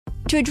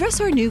To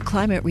address our new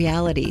climate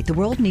reality, the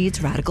world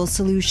needs radical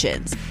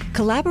solutions.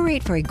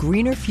 Collaborate for a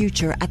greener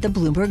future at the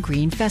Bloomberg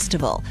Green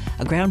Festival,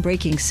 a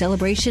groundbreaking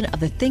celebration of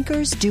the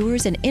thinkers,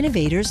 doers, and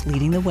innovators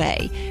leading the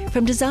way.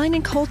 From design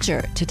and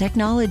culture to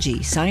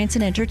technology, science,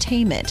 and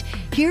entertainment,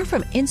 hear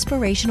from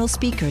inspirational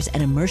speakers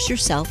and immerse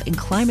yourself in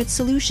climate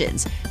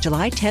solutions.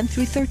 July 10th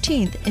through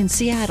 13th in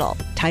Seattle.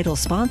 Title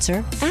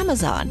sponsor,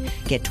 Amazon.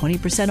 Get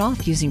 20%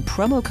 off using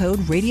promo code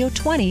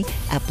Radio20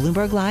 at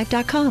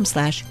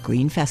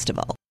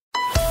BloombergLive.com/greenfestival.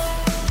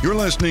 You're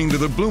listening to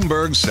the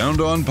Bloomberg Sound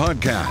On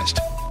podcast.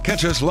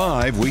 Catch us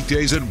live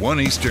weekdays at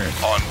 1 Eastern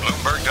on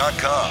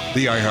Bloomberg.com,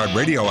 the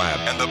iHeartRadio app,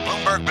 and the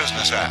Bloomberg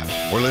Business app.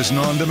 Or listen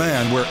on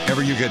demand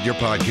wherever you get your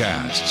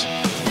podcasts.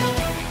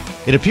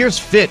 It appears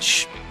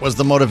Fitch was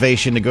the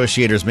motivation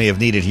negotiators may have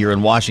needed here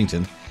in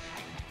Washington.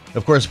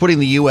 Of course, putting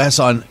the U.S.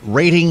 on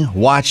rating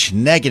watch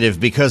negative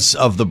because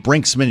of the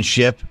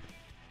brinksmanship.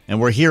 And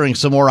we're hearing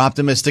some more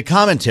optimistic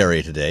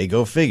commentary today.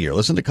 Go figure.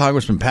 Listen to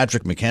Congressman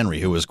Patrick McHenry,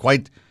 who was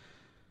quite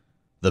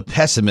the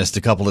pessimist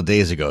a couple of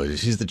days ago.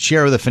 He's the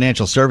chair of the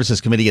Financial Services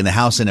Committee in the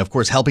House and, of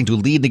course, helping to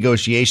lead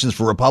negotiations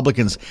for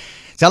Republicans,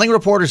 telling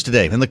reporters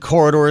today in the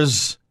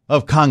corridors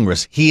of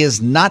Congress he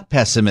is not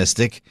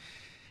pessimistic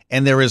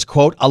and there is,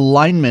 quote,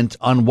 alignment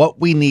on what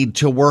we need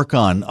to work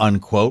on,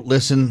 unquote.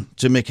 Listen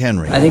to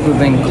McHenry. I think we've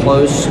been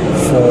close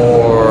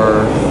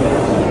for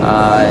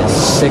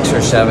 6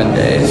 or 7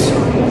 days.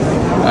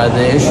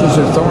 The issues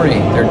are thorny.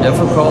 They're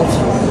difficult.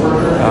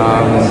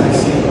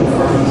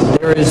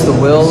 There is the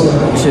will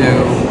to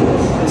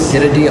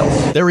get a deal.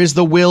 There is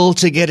the will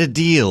to get a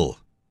deal.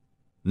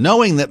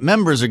 Knowing that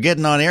members are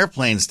getting on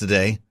airplanes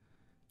today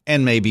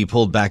and may be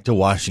pulled back to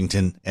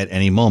Washington at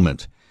any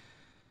moment.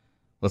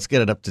 Let's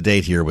get it up to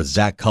date here with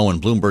Zach Cohen,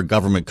 Bloomberg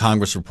Government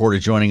Congress reporter,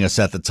 joining us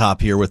at the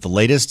top here with the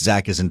latest.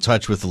 Zach is in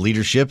touch with the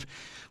leadership,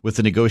 with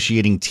the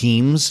negotiating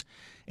teams.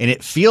 And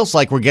it feels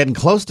like we're getting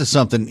close to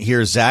something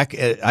here, Zach.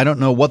 I don't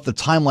know what the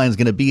timeline is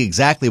going to be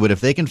exactly, but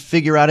if they can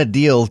figure out a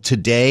deal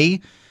today,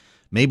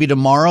 maybe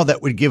tomorrow,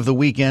 that would give the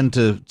weekend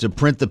to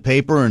print the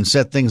paper and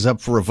set things up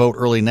for a vote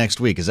early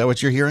next week. Is that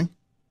what you're hearing?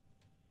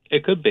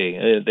 It could be.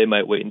 They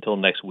might wait until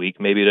next week,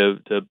 maybe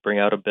to bring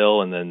out a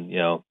bill and then,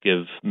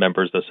 give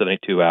members the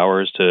 72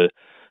 hours to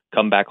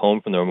come back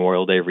home from the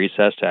Memorial Day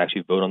recess to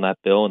actually vote on that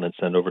bill and then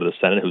send it over to the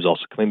Senate, who's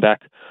also coming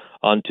back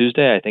on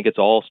Tuesday. I think it's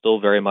all still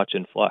very much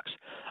in flux.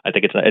 I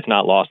think it's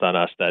not lost on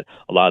us that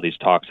a lot of these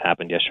talks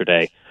happened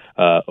yesterday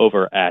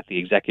over at the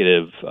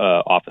executive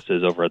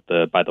offices over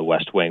by the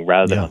West Wing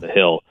rather than on the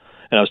Hill.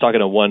 And I was talking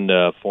to one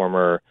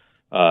former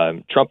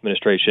Trump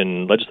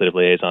administration legislative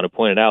liaison who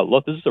pointed out,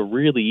 look, this is a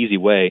really easy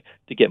way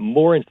to get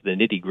more into the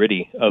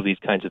nitty-gritty of these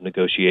kinds of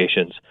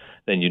negotiations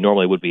than you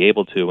normally would be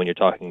able to when you're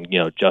talking,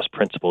 just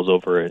principles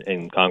over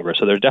in Congress.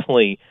 So they're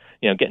definitely,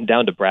 getting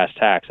down to brass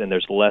tacks, and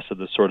there's less of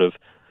the sort of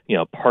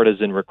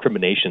partisan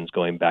recriminations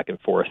going back and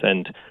forth.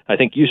 And I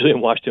think usually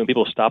in Washington, when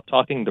people stop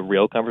talking, the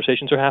real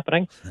conversations are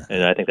happening.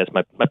 And I think that's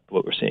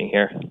what we're seeing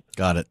here.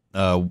 Got it.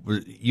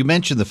 You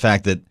mentioned the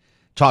fact that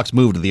talks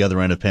moved to the other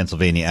end of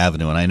Pennsylvania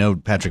Avenue. And I know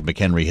Patrick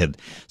McHenry had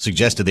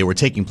suggested they were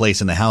taking place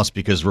in the House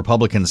because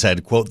Republicans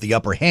had, quote, the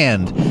upper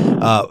hand.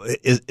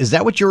 Is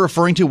that what you're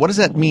referring to? What does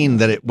that mean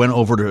that it went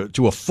over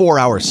to a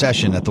 4-hour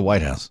session at the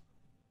White House?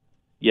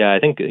 Yeah,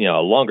 I think, a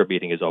longer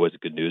meeting is always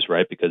good news,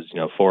 right? Because,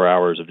 4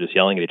 hours of just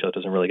yelling at each other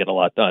doesn't really get a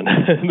lot done.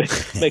 It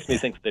makes me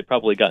think that they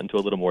probably got into a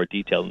little more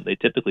detail than they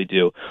typically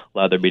do. A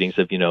lot of their meetings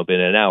have, been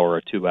an hour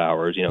or 2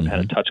 hours, kind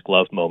of touch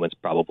glove moments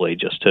probably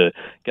just to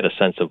get a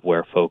sense of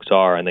where folks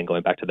are and then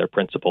going back to their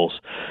principles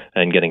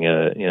and getting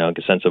a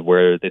sense of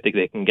where they think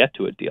they can get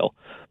to a deal.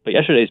 But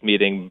yesterday's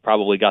meeting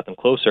probably got them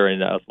closer,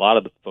 and a lot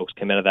of the folks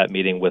came out of that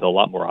meeting with a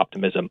lot more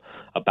optimism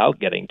about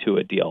getting to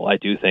a deal. I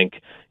do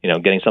think,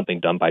 getting something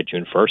done by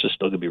June 1st is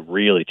still going to be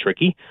really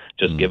tricky,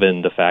 just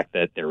given the fact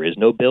that there is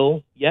no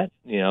bill yet.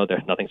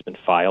 Nothing's been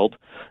filed,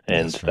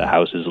 and the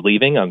House is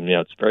leaving.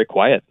 It's very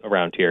quiet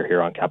around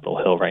here on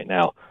Capitol Hill right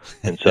now.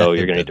 And so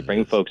you're going to need to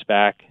bring folks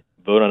back,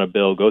 vote on a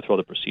bill, go through all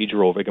the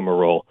procedural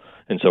rigmarole.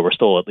 And so we're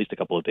still at least a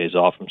couple of days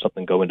off from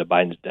something going to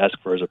Biden's desk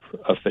for his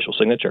official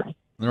signature.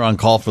 They're on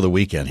call for the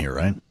weekend here,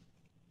 right?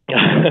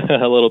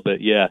 A little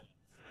bit, yeah.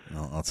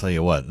 Well, I'll tell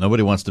you what,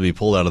 nobody wants to be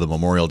pulled out of the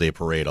Memorial Day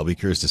parade. I'll be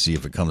curious to see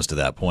if it comes to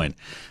that point.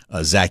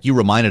 Zach, you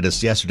reminded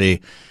us yesterday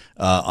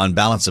on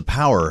Balance of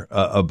Power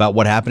about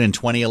what happened in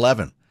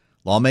 2011.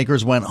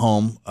 Lawmakers went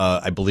home,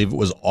 I believe it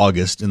was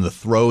August, in the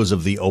throes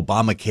of the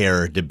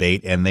Obamacare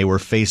debate, and they were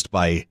faced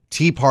by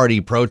Tea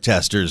Party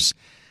protesters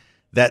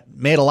that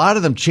made a lot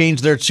of them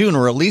change their tune,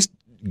 or at least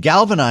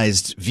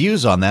galvanized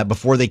views on that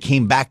before they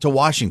came back to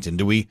Washington.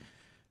 Do we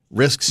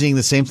risk seeing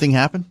the same thing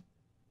happen?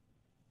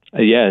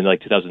 Yeah, in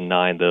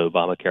 2009, the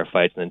Obamacare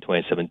fights, and then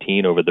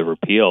 2017 over the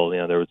repeal.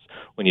 There was,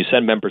 when you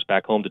send members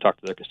back home to talk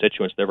to their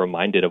constituents, they're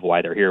reminded of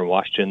why they're here in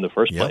Washington in the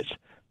first place.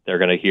 They're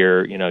going to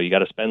hear, you got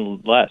to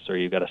spend less, or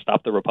you got to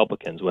stop the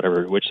Republicans,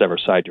 whichever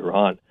side you're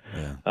on.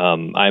 Yeah.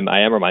 I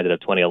am reminded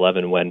of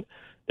 2011 when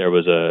there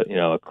was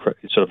a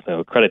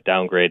credit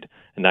downgrade,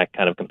 and that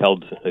kind of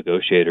compelled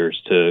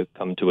negotiators to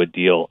come to a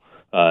deal.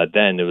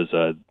 Then it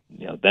was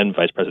then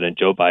Vice President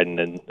Joe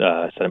Biden and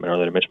Senate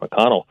Minority Leader Mitch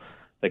McConnell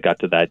that got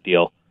to that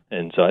deal.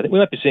 And so I think we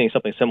might be seeing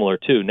something similar,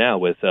 too, now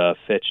with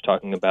Fitch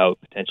talking about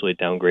potentially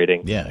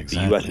downgrading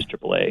the U.S.'s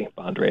AAA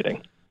bond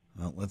rating.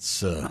 Well,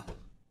 let's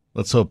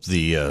hope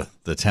the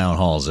town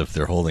halls, if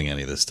they're holding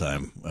any this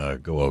time,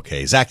 go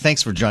okay. Zach,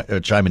 thanks for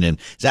chiming in.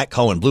 Zach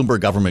Cohen,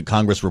 Bloomberg Government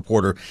Congress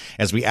reporter,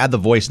 as we add the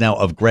voice now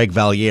of Greg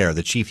Valliere,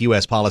 the chief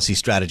U.S. policy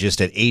strategist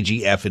at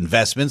AGF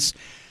Investments.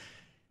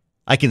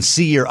 I can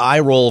see your eye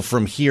roll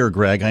from here,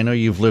 Greg. I know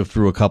you've lived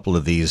through a couple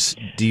of these.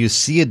 Do you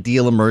see a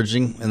deal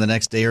emerging in the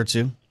next day or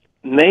two?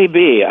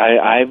 Maybe.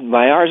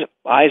 My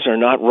eyes are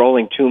not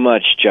rolling too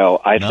much,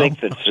 Joe. I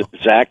think that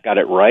Zach got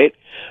it right.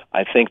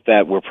 I think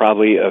that we're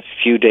probably a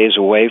few days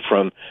away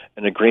from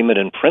an agreement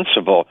in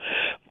principle.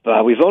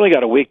 But we've only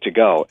got a week to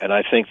go, and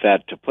I think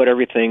that to put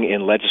everything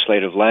in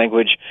legislative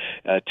language,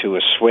 to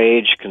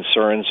assuage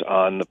concerns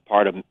on the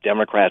part of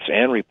Democrats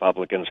and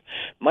Republicans,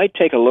 might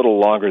take a little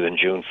longer than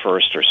June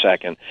 1st or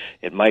 2nd.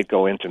 It might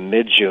go into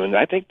mid-June.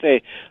 I've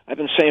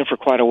been saying for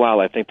quite a while,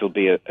 I think there'll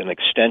be an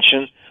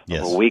extension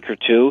of a week or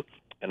two,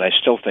 and I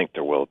still think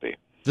there will be.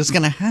 There's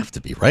going to have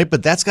to be, right?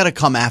 But that's got to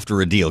come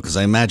after a deal, because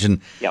I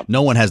imagine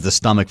no one has the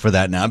stomach for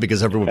that now,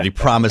 because everybody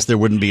promised there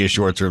wouldn't be a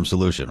short-term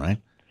solution, right?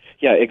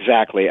 Yeah,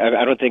 exactly.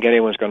 I don't think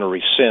anyone's going to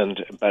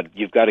rescind, but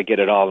you've got to get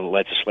it all in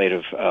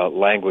legislative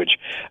language.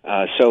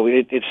 So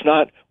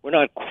we're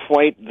not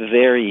quite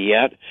there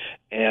yet,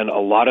 and a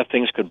lot of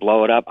things could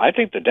blow it up. I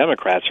think the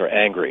Democrats are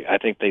angry. I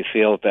think they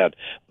feel that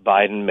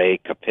Biden may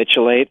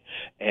capitulate,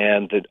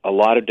 and that a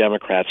lot of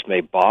Democrats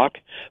may balk,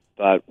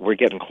 but we're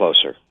getting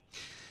closer.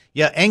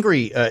 Yeah,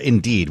 angry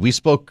indeed. We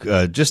spoke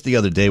just the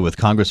other day with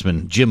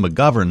Congressman Jim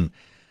McGovern,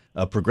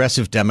 a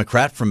progressive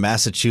Democrat from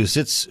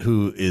Massachusetts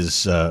who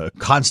is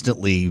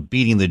constantly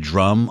beating the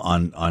drum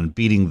on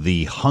beating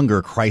the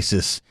hunger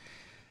crisis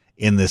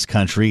in this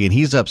country. And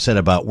he's upset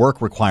about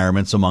work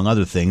requirements, among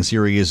other things.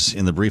 Here he is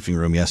in the briefing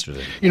room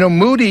yesterday.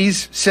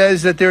 Moody's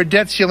says that their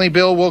debt ceiling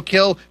bill will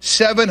kill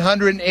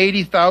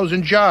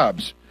 780,000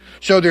 jobs.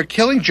 So they're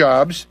killing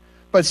jobs,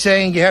 but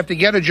saying you have to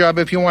get a job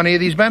if you want any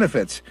of these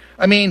benefits.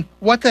 I mean,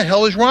 what the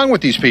hell is wrong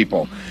with these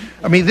people?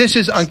 I mean, this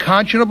is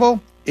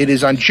unconscionable. It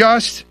is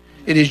unjust.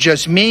 It is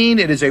just mean.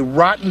 It is a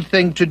rotten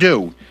thing to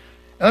do. And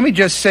let me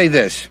just say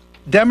this.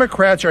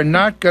 Democrats are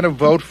not going to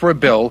vote for a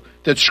bill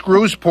that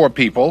screws poor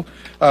people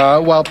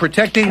while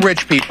protecting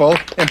rich people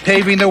and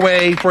paving the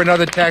way for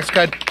another tax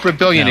cut for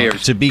billionaires. Now,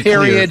 to be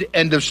period. Clear,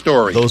 end of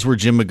story. Those were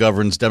Jim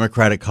McGovern's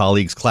Democratic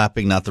colleagues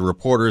clapping, not the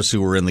reporters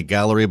who were in the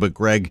gallery. But,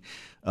 Greg,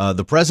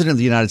 the president of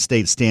the United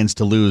States stands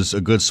to lose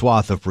a good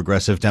swath of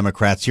progressive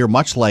Democrats here,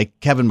 much like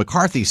Kevin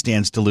McCarthy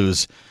stands to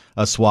lose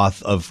a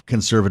swath of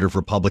conservative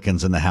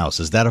Republicans in the House.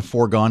 Is that a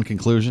foregone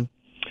conclusion?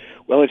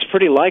 Well, it's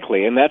pretty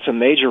likely, and that's a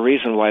major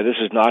reason why this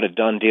is not a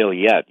done deal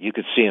yet. You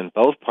could see in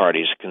both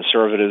parties,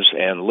 conservatives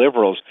and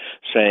liberals,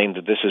 saying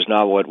that this is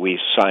not what we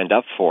signed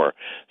up for.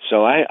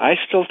 So I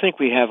still think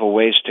we have a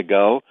ways to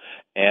go.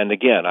 And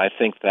again, I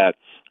think that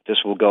this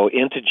will go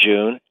into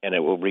June, and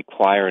it will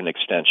require an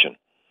extension.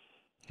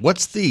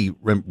 What's the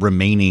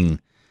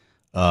remaining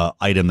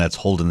item that's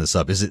holding this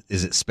up? Is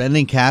it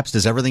spending caps?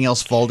 Does everything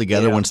else fall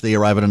together once they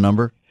arrive at a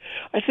number?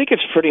 I think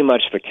it's pretty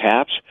much the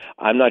caps.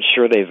 I'm not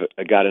sure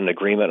they've got an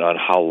agreement on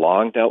how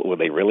long will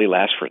they really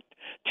last for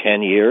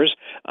 10 years.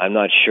 I'm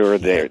not sure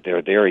they're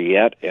there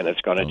yet, and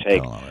it's going to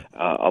take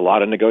a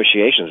lot of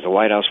negotiations. The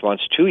White House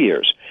wants 2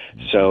 years.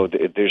 So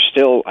there's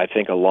still, I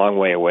think, a long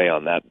way away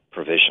on that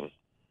provision.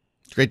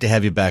 It's great to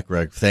have you back,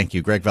 Greg. Thank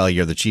you. Greg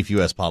Valliere, the chief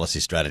U.S. policy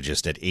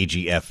strategist at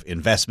AGF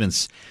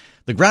Investments.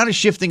 The ground is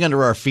shifting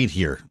under our feet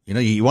here.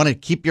 You want to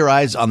keep your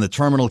eyes on the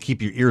terminal,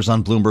 keep your ears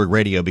on Bloomberg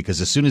Radio,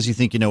 because as soon as you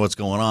think you know what's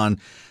going on,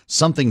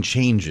 something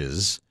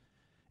changes.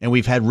 And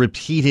we've had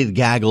repeated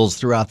gaggles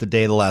throughout the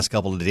day, the last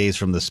couple of days,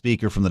 from the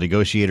speaker, from the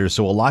negotiators.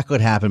 So a lot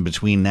could happen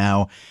between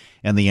now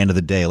and the end of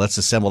the day. Let's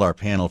assemble our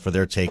panel for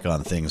their take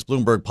on things.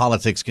 Bloomberg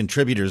Politics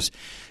contributors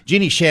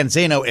Jeannie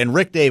Shanzano and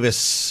Rick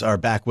Davis are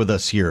back with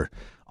us here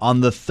on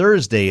the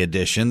Thursday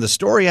edition. The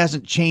story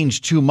hasn't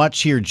changed too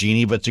much here,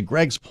 Jeannie, but to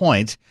Greg's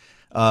point,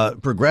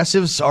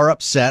 progressives are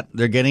upset.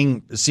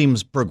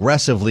 Seems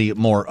progressively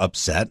more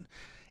upset,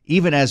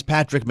 even as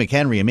Patrick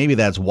McHenry, and maybe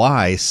that's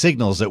why,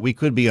 signals that we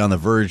could be on the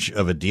verge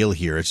of a deal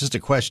here. It's just a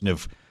question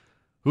of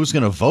who's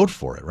going to vote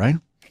for it, right?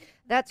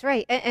 That's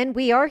right. And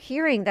we are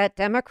hearing that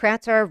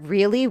Democrats are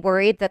really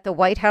worried that the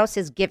White House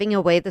is giving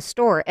away the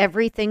store.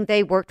 Everything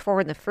they worked for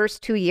in the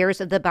first 2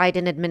 years of the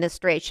Biden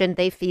administration,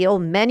 they feel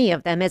many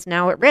of them is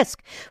now at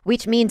risk,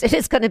 which means it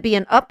is going to be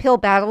an uphill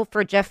battle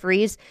for Jeff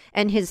Rees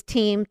and his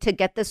team to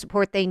get the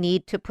support they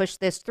need to push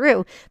this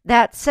through.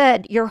 That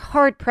said, you're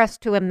hard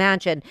pressed to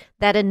imagine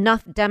that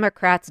enough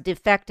Democrats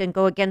defect and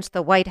go against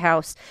the White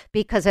House,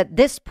 because at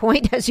this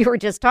point, as you were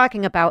just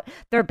talking about,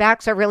 their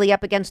backs are really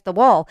up against the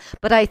wall.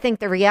 But I think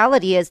the reality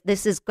reality is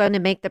this is going to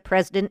make the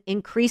president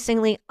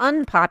increasingly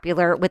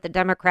unpopular with the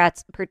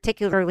Democrats,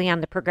 particularly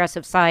on the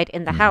progressive side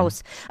in the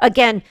House.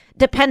 Again,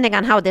 depending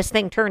on how this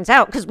thing turns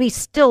out, because we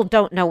still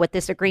don't know what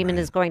this agreement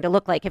is going to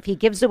look like. If he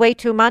gives away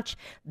too much,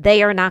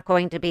 they are not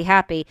going to be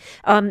happy.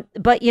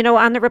 But,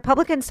 on the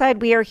Republican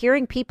side, we are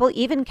hearing people,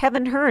 even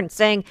Kevin Hearn,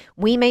 saying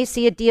we may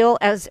see a deal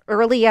as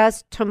early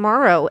as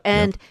tomorrow.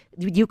 And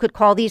you could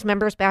call these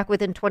members back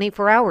within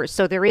 24 hours.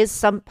 So there is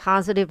some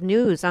positive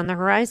news on the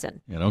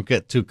horizon. Don't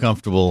get too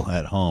comfortable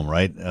at home,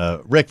 right?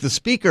 Rick, the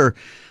speaker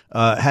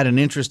had an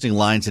interesting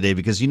line today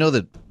because you know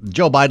that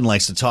Joe Biden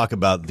likes to talk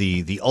about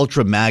the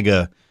ultra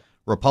MAGA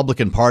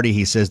Republican Party.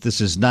 He says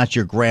this is not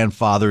your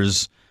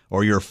grandfather's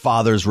or your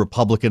father's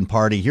Republican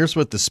Party. Here's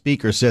what the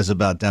speaker says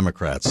about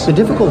Democrats. The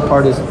difficult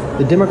part is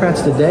the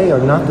Democrats today are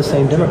not the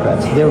same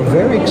Democrats. They're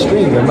very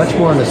extreme. They're much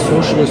more on the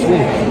socialist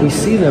wing. We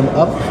see them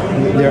up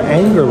their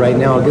anger right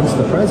now against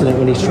the president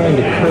when he's trying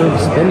to curb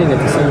spending at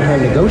the same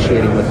time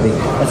negotiating with me.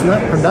 That's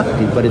not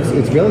productive, but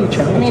it's really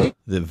challenging.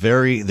 They're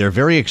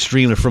very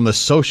extreme. They're from the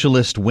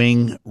socialist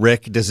wing.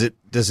 Rick, does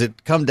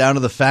it come down to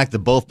the fact that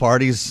both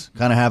parties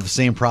kind of have the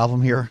same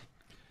problem here?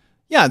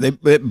 Yeah,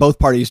 both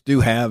parties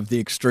do have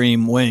the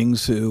extreme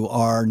wings who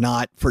are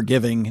not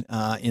forgiving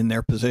in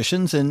their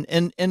positions,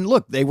 and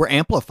look, they were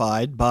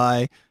amplified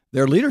by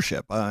their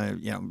leadership.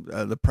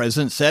 The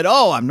president said,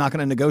 "Oh, I'm not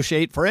going to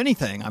negotiate for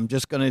anything. I'm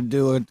just going to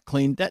do a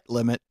clean debt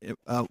limit,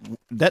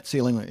 debt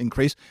ceiling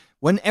increase."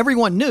 When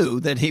everyone knew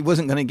that he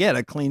wasn't going to get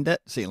a clean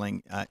debt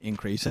ceiling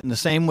increase, and the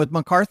same with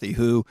McCarthy,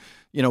 who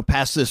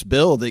passed this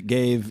bill that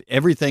gave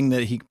everything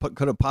that he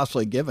could have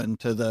possibly given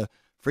to the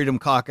Freedom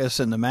Caucus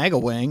and the MAGA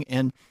wing,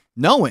 and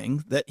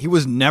knowing that he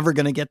was never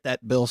going to get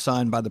that bill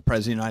signed by the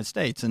president of the United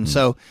States. And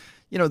so,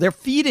 they're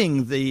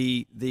feeding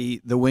the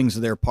wings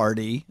of their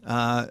party,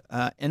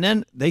 and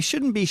then they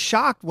shouldn't be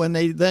shocked when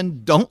they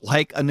then don't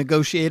like a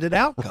negotiated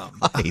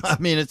outcome. Right. I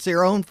mean, it's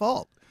their own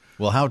fault.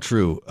 Well, how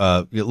true.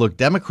 Look,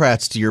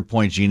 Democrats, to your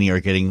point, Jeannie, are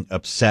getting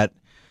upset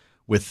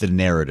with the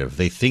narrative.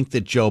 They think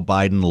that Joe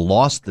Biden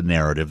lost the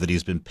narrative, that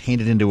he's been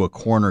painted into a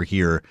corner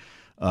here,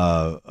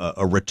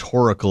 a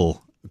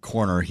rhetorical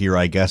corner here,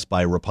 I guess,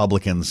 by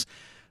Republicans.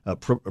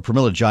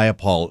 Pramila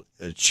Jayapal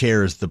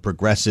chairs the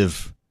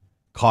Progressive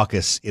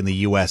Caucus in the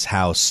U.S.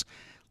 House.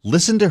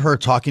 Listen to her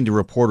talking to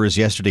reporters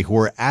yesterday who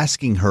were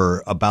asking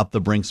her about the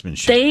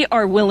brinksmanship. They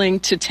are willing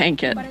to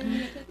tank it.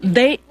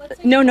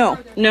 No.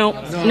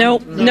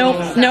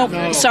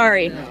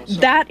 Sorry.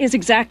 That is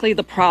exactly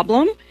the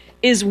problem,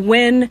 is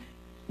when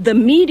the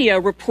media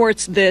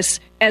reports this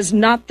as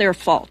not their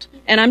fault.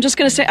 And I'm just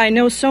going to say, I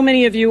know so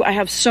many of you, I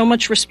have so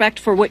much respect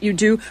for what you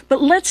do,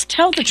 but let's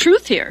tell the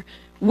truth here.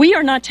 We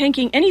are not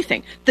tanking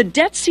anything. The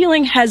debt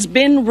ceiling has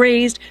been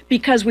raised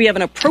because we have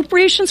an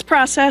appropriations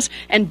process,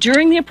 and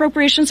during the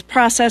appropriations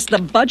process, the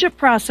budget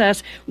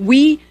process,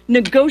 we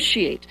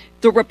negotiate.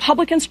 The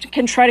Republicans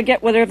can try to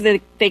get whatever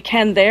they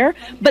can there,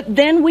 but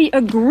then we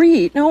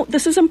agree. No,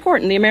 this is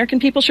important. The American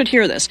people should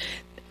hear this.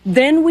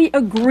 Then we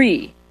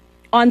agree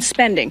on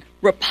spending.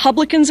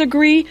 Republicans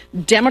agree,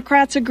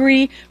 Democrats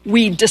agree.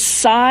 We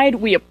decide,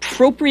 we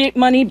appropriate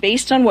money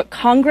based on what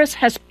Congress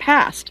has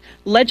passed,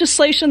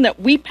 legislation that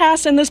we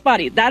pass in this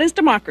body. That is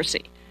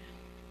democracy.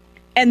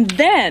 And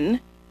then,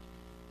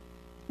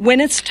 when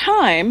it's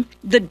time,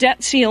 the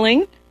debt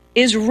ceiling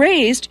is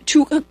raised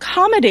to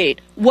accommodate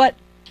what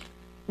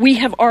we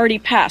have already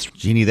passed.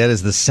 Jeannie, that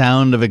is the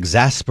sound of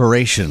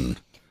exasperation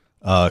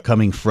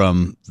coming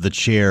from the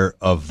chair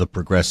of the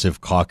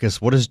Progressive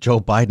Caucus. What does Joe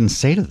Biden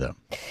say to them?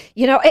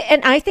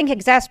 And I think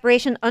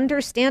exasperation,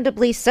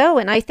 understandably so.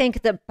 And I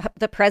think the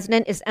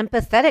president is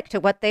empathetic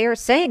to what they are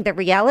saying. The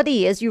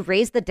reality is you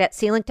raise the debt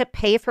ceiling to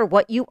pay for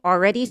what you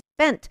already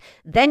spent.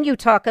 Then you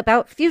talk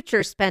about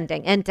future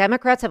spending. And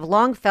Democrats have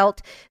long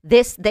felt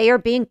they are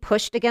being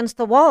pushed against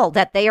the wall,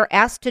 that they are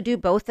asked to do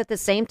both at the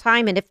same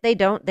time. And if they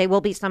don't, they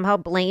will be somehow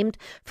blamed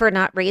for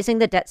not raising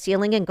the debt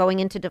ceiling and going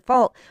into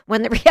default.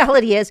 When the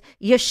reality is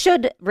you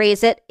should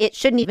raise it. It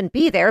shouldn't even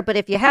be there. But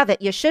if you have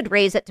it, you should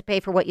raise it to pay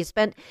for what you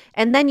spent.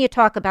 And then you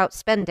talk about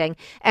spending.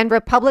 And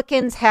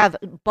Republicans have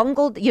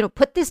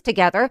put this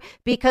together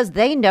because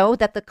they know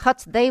that the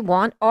cuts they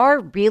want are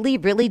really,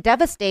 really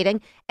devastating.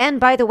 And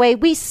by the way,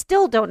 we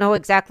still don't know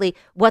exactly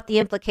what the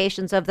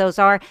implications of those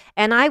are.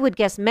 And I would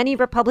guess many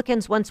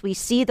Republicans, once we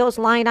see those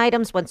line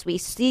items, once we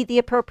see the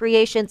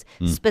appropriations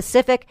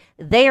specific,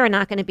 they are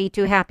not going to be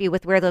too happy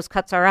with where those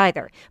cuts are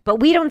either. But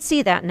we don't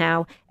see that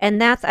now.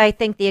 And that's, I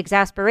think, the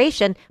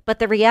exasperation. But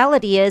the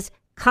reality is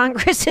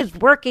Congress is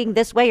working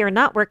this way or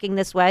not working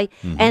this way,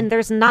 and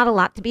there's not a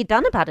lot to be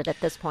done about it at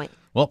this point.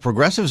 Well,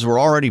 progressives were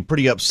already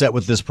pretty upset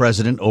with this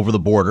president over the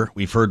border.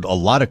 We've heard a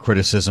lot of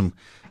criticism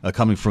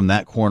coming from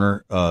that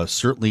corner,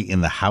 certainly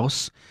in the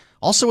House.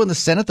 Also in the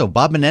Senate, though,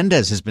 Bob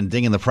Menendez has been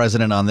dinging the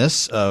president on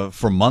this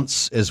for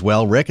months as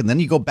well, Rick. And then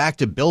you go back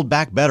to Build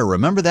Back Better.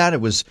 Remember that?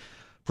 It was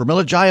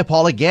Pramila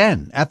Jayapal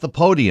again at the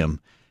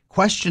podium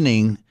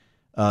questioning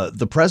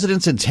the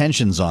president's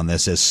intentions on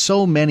this, as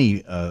so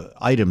many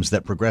items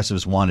that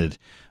progressives wanted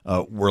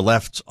were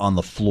left on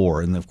the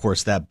floor. And, of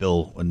course, that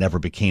bill never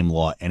became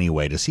law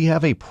anyway. Does he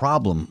have a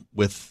problem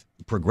with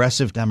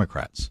progressive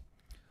Democrats?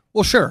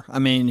 Well, sure. I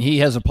mean, he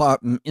has a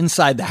problem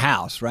inside the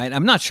House, right?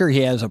 I'm not sure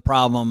he has a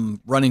problem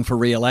running for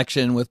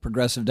re-election with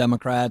progressive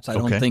Democrats. I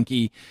don't think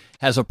he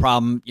has a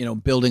problem,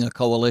 building a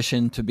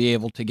coalition to be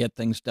able to get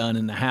things done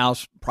in the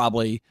House.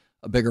 Probably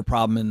a bigger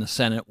problem in the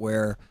Senate,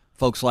 where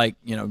folks like,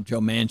 Joe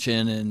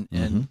Manchin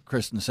and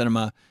Kristen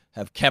Sinema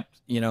have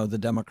kept, the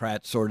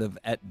Democrats sort of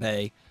at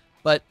bay.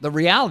 But the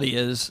reality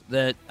is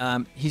that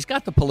he's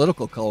got the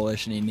political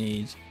coalition he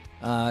needs.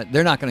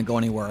 They're not going to go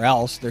anywhere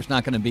else. There's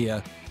not going to be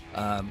a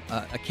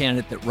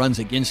candidate that runs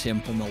against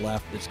him from the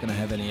left that's going to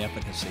have any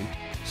efficacy.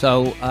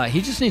 So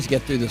he just needs to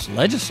get through this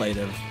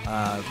legislative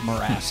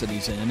morass that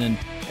he's in,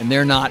 and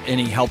they're not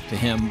any help to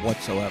him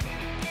whatsoever.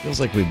 Feels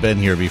like we've been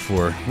here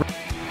before.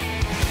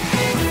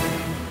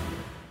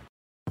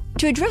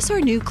 To address our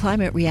new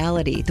climate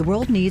reality, the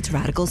world needs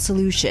radical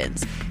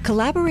solutions.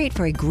 Collaborate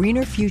for a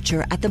greener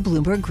future at the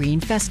Bloomberg Green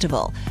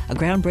Festival, a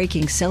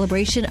groundbreaking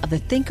celebration of the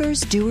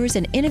thinkers, doers,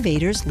 and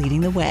innovators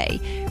leading the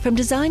way. From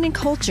design and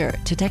culture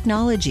to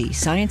technology,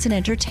 science, and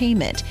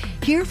entertainment,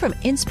 hear from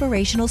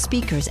inspirational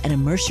speakers and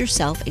immerse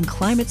yourself in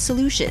climate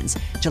solutions.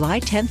 July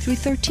 10th through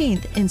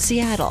 13th in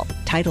Seattle.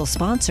 Title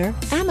sponsor,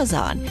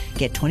 Amazon.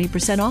 Get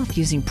 20% off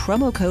using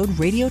promo code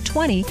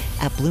Radio20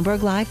 at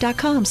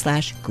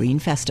BloombergLive.com/Green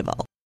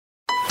Festival.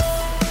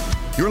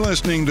 You're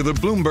listening to the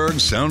Bloomberg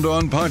Sound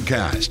On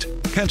podcast.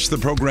 Catch the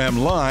program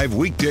live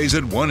weekdays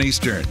at 1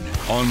 Eastern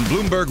on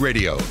Bloomberg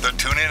Radio, the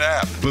TuneIn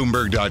app,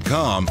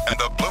 Bloomberg.com, and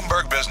the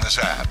Bloomberg Business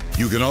app.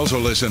 You can also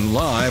listen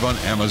live on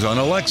Amazon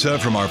Alexa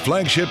from our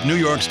flagship New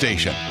York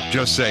station.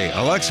 Just say,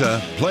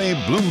 Alexa, play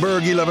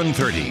Bloomberg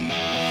 1130.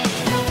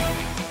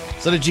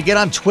 So did you get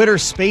on Twitter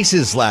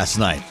Spaces last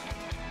night?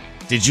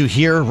 Did you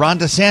hear Ron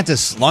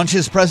DeSantis launch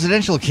his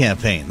presidential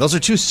campaign? Those are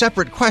two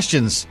separate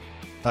questions.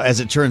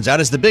 As it turns out,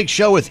 as the big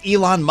show with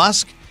Elon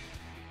Musk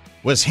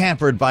was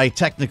hampered by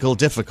technical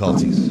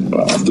difficulties.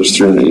 There's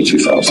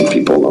 382,000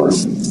 people on. All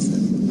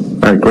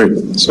right,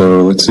 great.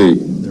 So let's see.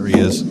 There he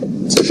is.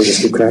 So we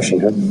just keep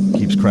crashing, huh?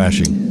 Keeps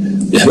crashing.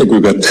 Yeah, I think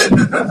we've got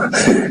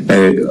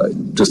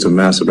just a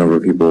massive number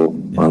of people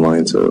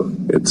online, so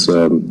it's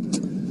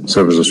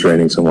servers are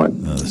straining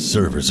somewhat. The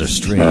servers are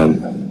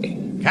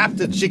straining.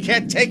 Captain, she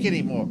can't take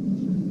anymore.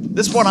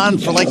 This went on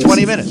for like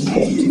 20 minutes.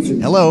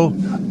 Hello.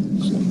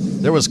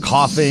 There was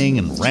coughing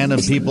and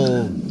random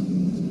people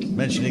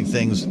mentioning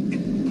things.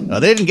 They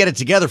didn't get it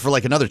together for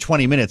like another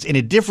 20 minutes in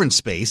a different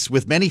space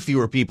with many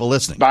fewer people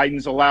listening.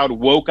 Biden's allowed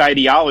woke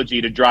ideology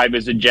to drive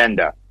his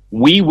agenda.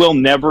 We will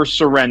never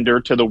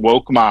surrender to the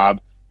woke mob,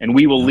 and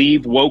we will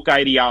leave woke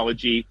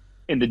ideology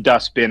in the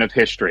dustbin of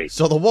history.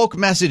 So the woke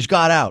message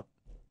got out,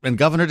 and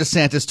Governor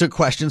DeSantis took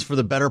questions for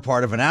the better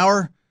part of an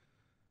hour,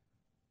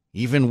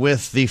 even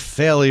with the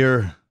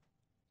failure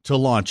to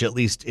launch, at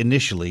least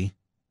initially.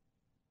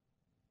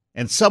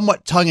 And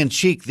somewhat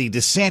tongue-in-cheek, the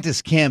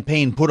DeSantis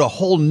campaign put a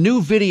whole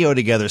new video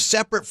together,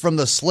 separate from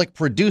the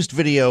slick-produced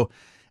video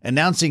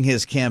announcing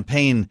his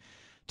campaign,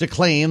 to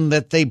claim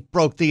that they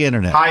broke the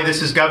internet. Hi,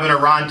 this is Governor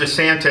Ron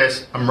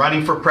DeSantis. I'm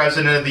running for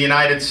President of the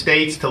United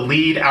States to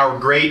lead our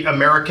great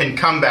American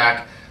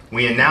comeback.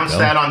 We announced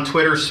that on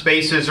Twitter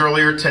Spaces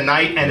earlier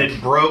tonight, and it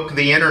broke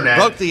the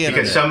internet.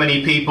 Because so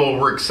many people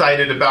were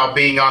excited about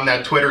being on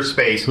that Twitter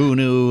Space. Who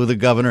knew the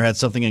governor had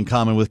something in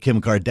common with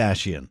Kim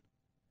Kardashian?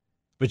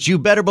 But you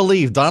better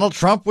believe Donald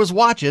Trump was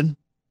watching.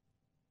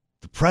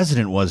 The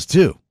president was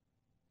too.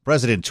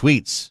 President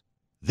tweets,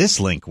 "This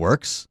link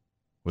works,"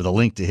 with a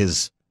link to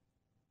his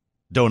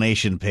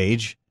donation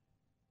page.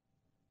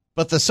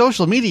 But the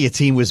social media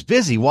team was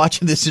busy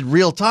watching this in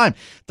real time.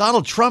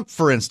 Donald Trump,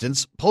 for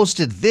instance,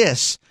 posted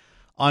this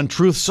on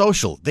Truth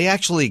Social. They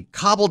actually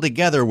cobbled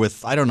together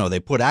with, I don't know, they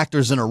put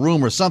actors in a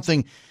room or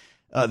something,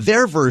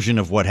 their version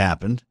of what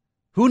happened.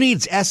 Who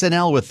needs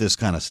SNL with this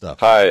kind of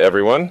stuff? Hi,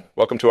 everyone.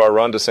 Welcome to our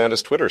Ron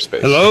DeSantis Twitter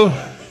space. Hello?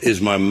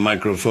 Is my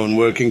microphone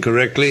working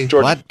correctly?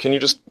 George, what? Can you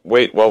just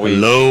wait while we...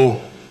 Hello?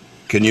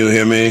 Can you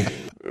hear me?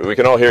 We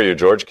can all hear you,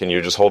 George. Can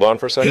you just hold on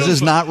for a second? This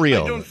is not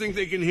real. I don't think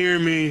they can hear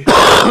me.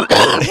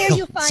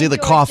 See the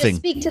coughing.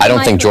 I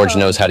don't think George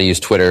knows how to use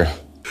Twitter.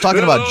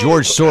 Talking about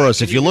George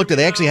Soros. If you looked at,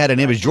 they actually had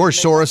an image.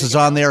 George Soros is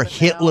on there.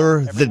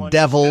 Hitler, the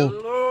devil.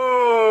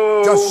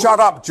 Just shut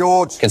up,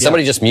 George. Can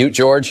somebody just mute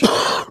George?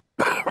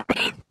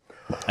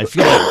 I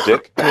feel like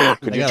Dick,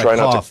 could you try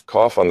not to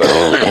cough on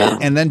that?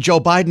 And then Joe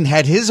Biden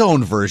had his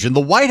own version. The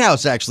White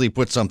House actually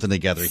put something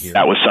together here.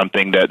 That was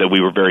something that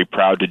we were very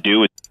proud to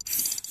do.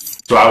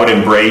 So I would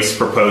embrace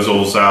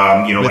proposals, with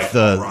like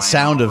the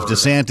sound of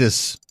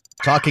DeSantis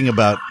talking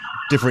about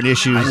different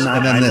issues,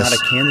 and then this. I'm not a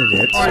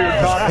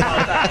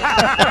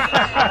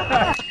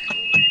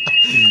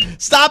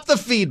candidate. Stop the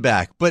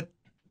feedback, but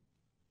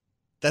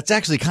that's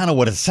actually kind of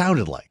what it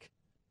sounded like.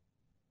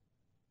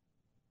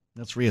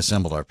 Let's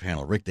reassemble our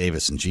panel. Rick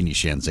Davis and Jeannie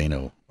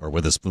Shanzano are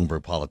with us,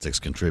 Bloomberg Politics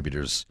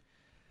contributors.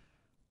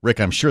 Rick,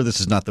 I'm sure this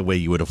is not the way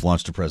you would have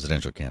launched a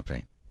presidential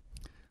campaign.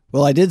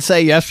 Well, I did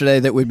say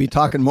yesterday that we'd be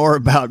talking more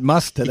about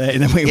Musk today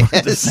than we were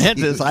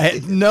DeSantis. I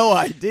had no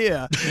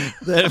idea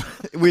that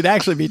we'd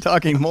actually be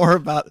talking more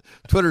about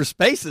Twitter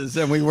Spaces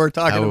than we were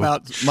talking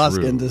about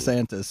Musk and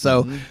DeSantis.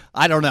 So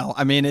I don't know.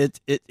 I mean, it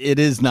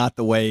is not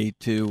the way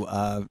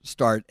to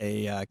start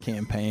a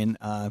campaign.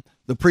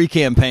 The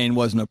pre-campaign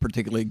wasn't a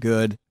particularly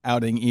good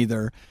outing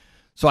either.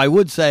 So I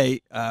would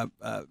say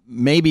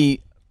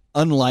maybe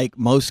unlike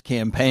most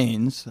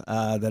campaigns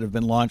that have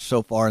been launched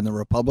so far in the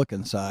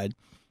Republican side,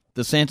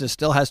 DeSantis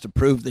still has to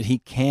prove that he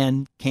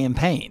can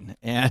campaign.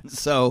 And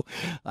so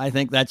I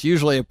think that's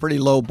usually a pretty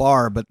low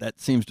bar, but that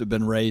seems to have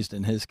been raised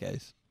in his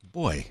case.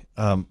 Boy,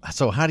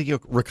 so how do you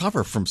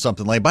recover from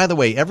something like, by the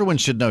way, everyone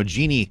should know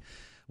Jeannie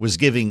was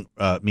giving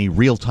me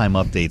real-time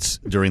updates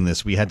during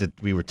this. We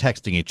were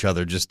texting each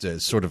other just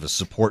as sort of a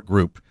support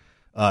group.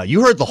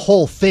 You heard the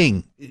whole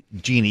thing,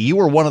 Jeannie. You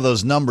were one of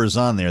those numbers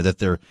on there that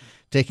they're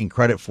taking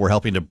credit for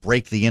helping to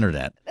break the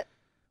internet.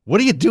 What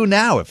do you do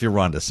now if you're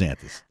Ron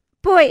DeSantis?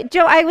 Boy,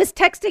 Joe, I was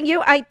texting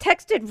you. I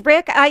texted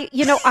Rick.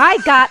 I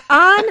got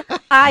on.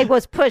 I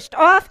was pushed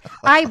off.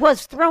 I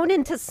was thrown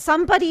into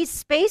somebody's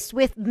space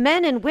with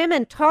men and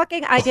women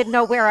talking. I didn't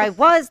know where I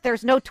was.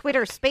 There's no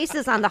Twitter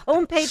Spaces on the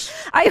homepage.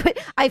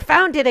 I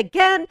found it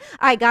again.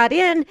 I got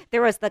in.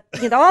 There was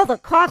all the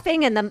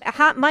coughing and the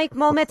hot mic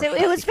moments.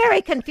 It was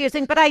very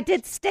confusing, but I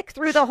did stick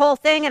through the whole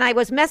thing, and I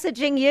was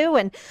messaging you.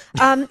 And,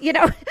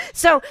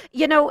 so,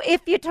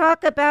 if you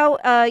talk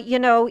about,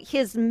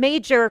 his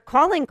major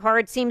calling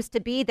card seems to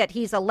be that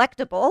he's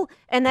electable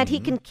and that he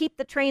can keep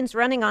the trains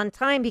running on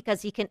time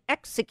because he can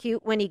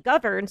execute when he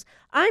governs.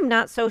 I'm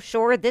not so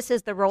sure this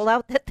is the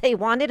rollout that they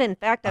wanted. In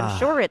fact, I'm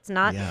sure it's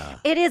not. Yeah.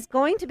 It is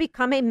going to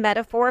become a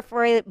metaphor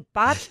for a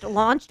botched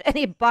launched and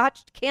a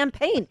botched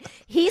campaign.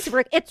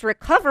 It's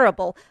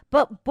recoverable,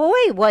 but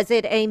boy, was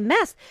it a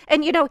mess.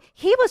 And,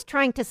 he was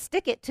trying to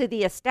stick it to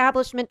the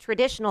establishment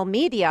traditional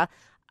media.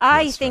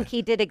 I think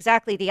he did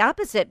exactly the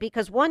opposite,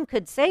 because one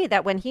could say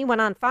that when he went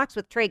on Fox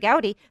with Trey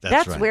Gowdy,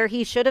 that's where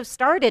he should have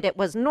started. It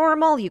was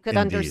normal. You could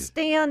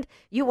understand.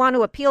 You want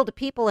to appeal to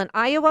people in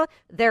Iowa.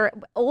 They're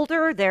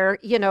older. They're,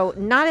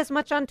 not as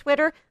much on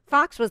Twitter.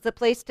 Fox was the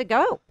place to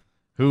go.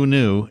 Who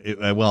knew?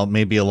 Well,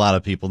 maybe a lot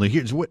of people knew.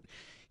 Here's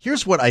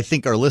what I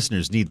think our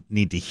listeners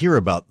need to hear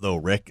about, though,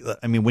 Rick.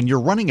 I mean, when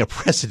you're running a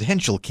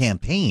presidential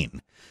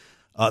campaign,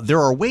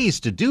 there are ways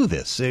to do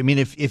this. I mean,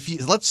 if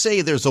you, let's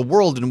say there's a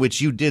world in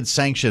which you did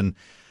sanction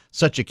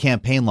such a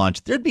campaign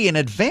launch, there'd be an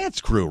advance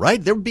crew,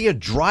 right? There would be a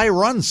dry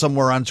run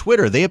somewhere on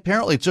Twitter. They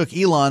apparently took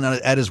Elon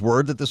at his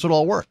word that this would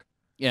all work.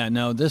 Yeah,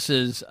 no, this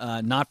is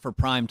not for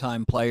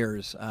primetime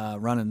players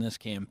running this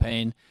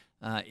campaign.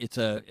 It's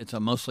a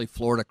mostly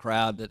Florida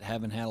crowd that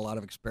haven't had a lot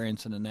of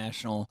experience in the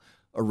national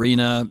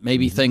arena.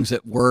 Maybe things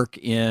that work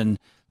in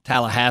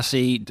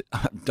Tallahassee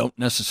don't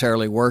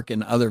necessarily work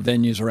in other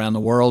venues around the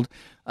world.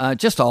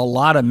 Just a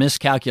lot of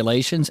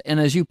miscalculations. And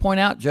as you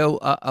point out, Joe,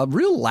 a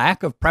real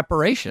lack of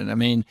preparation. I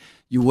mean,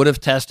 you would have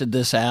tested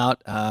this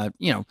out,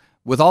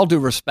 with all due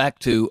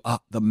respect to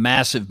the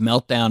massive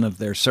meltdown of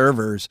their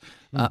servers.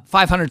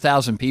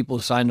 500,000 people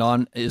signed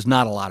on is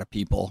not a lot of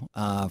people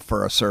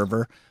for a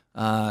server.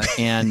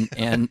 And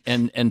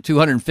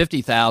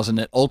 250,000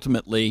 that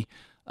ultimately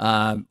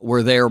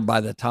were there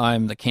by the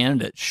time the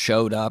candidates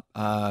showed up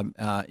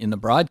in the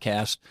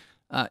broadcast.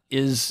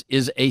 Is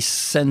a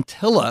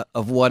scintilla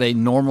of what a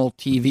normal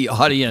TV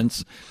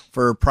audience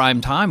for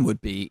prime time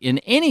would be in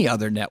any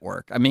other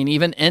network. I mean,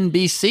 even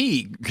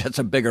NBC gets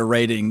a bigger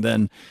rating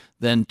than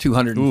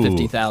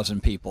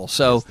 250,000 people.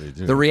 So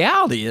the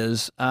reality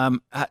is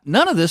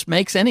none of this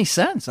makes any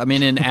sense. I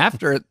mean, and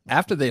after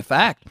the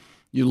fact,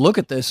 you look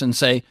at this and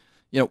say,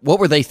 what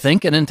were they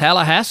thinking in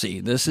Tallahassee?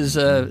 This is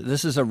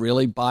a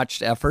really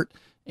botched effort.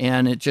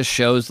 And it just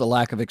shows the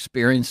lack of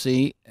experience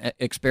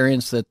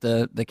that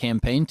the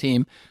campaign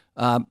team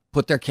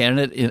put their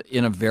candidate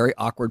in a very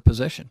awkward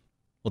position.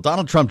 Well,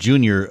 Donald Trump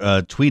Jr.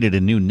 Tweeted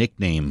a new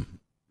nickname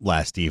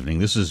last evening.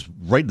 This is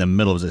right in the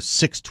middle. It was at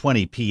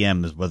 6:20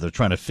 p.m. is where they're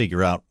trying to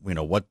figure out,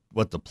 what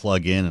to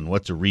plug in and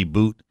what to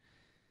reboot.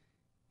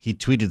 He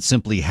tweeted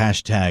simply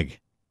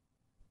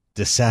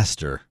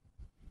 #disaster.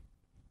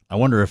 I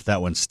wonder if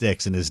that one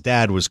sticks. And his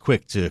dad was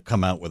quick to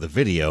come out with a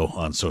video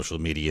on social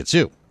media,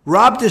 too.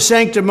 Rob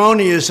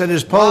DeSanctimonious and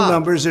his poll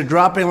numbers are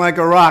dropping like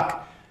a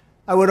rock.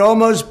 I would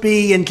almost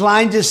be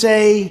inclined to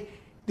say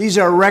these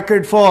are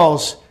record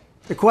falls.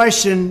 The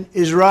question,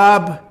 is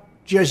Rob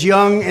just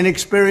young,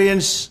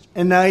 inexperienced,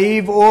 and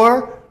naive,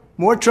 or,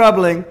 more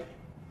troubling,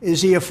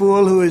 is he a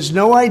fool who has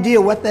no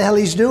idea what the hell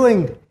he's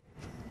doing?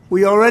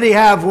 We already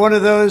have one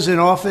of those in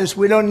office.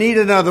 We don't need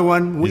another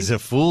one. He's a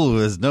fool who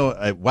has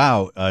no...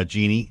 wow,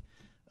 Jeannie.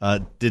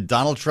 Did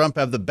Donald Trump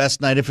have the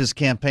best night of his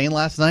campaign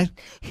last night?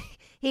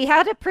 He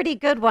had a pretty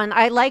good one.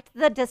 I liked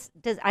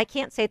I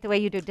can't say it the way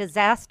you do,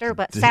 disaster,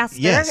 but Saster.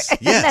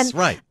 Yes,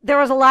 right. There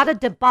was a lot of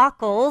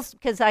debacles,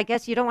 because I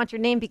guess you don't want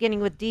your name beginning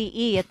with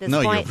D-E at this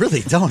point. No, you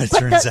really don't, it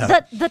turns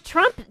out. The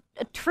Trump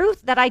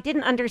truth that I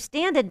didn't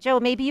understand, and Joe,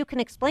 maybe you can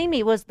explain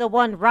me, was the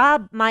one,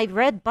 Rob, my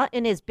red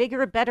button is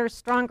bigger, better,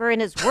 stronger,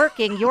 and is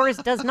working. Yours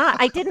does not.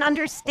 I didn't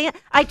understand.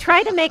 I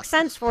try to make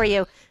sense for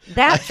you.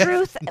 That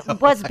truth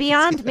was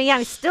beyond me.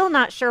 I'm still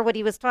not sure what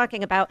he was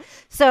talking about.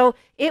 So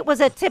it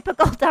was a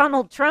typical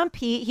Donald Trump.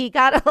 He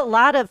got a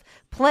lot of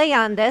play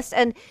on this.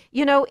 And,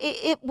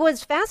 it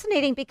was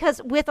fascinating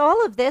because with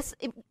all of this,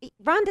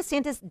 Ron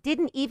DeSantis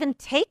didn't even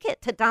take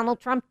it to Donald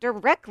Trump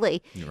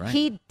directly. Right.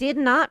 He did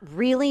not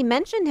really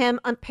mention him,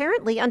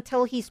 apparently,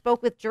 until he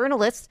spoke with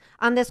journalists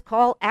on this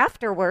call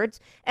afterwards.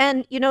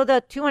 And,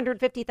 the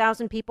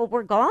 250,000 people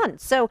were gone.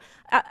 So,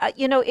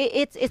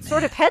 it's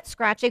sort of head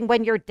scratching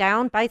when you're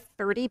down by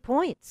 30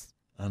 points.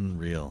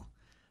 Unreal.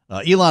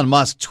 Elon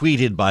Musk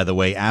tweeted, by the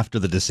way, after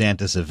the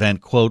DeSantis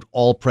event, quote,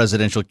 all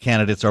presidential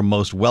candidates are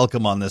most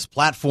welcome on this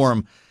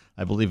platform.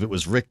 I believe it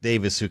was Rick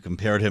Davis who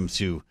compared him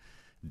to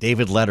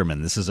David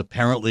Letterman. This is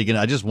apparently going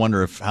to, I just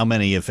wonder how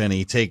many, if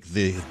any, take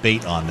the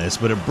bait on this.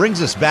 But it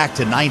brings us back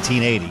to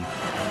 1980.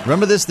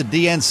 Remember this, the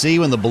DNC,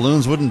 when the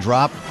balloons wouldn't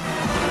drop?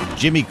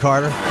 Jimmy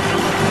Carter,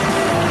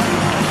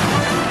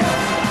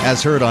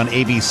 as heard on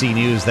ABC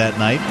News that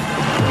night.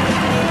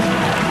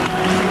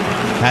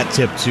 Hat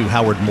tip to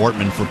Howard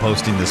Mortman for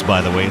posting this,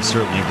 by the way. It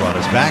certainly brought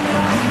us back.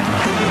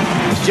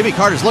 As Jimmy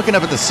Carter's looking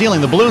up at the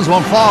ceiling, the balloons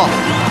won't fall.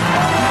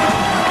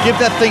 Give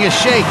that thing a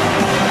shake.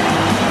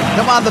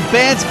 Come on, the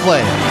band's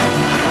playing.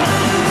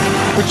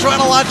 We're trying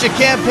to launch a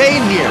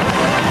campaign here.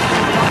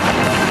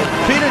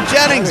 Peter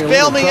Jennings,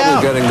 bail me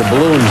out. Getting the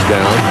balloons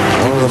down.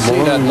 You can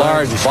see that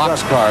large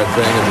boxcar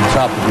thing at the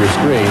top of your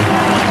screen.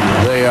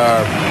 They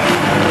are...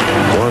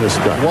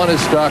 One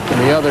is stuck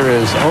and the other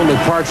is only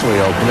partially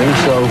opening.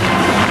 So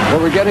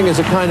what we're getting is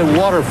a kind of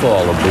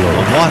waterfall of balloons.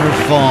 A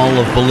waterfall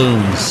of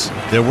balloons.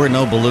 There were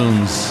no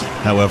balloons,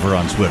 however,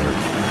 on Twitter.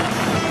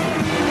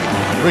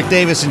 Rick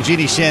Davis and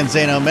Jeannie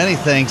Shanzano, many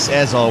thanks.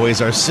 As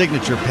always, our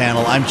signature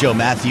panel. I'm Joe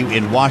Matthew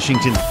in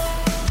Washington.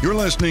 You're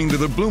listening to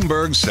the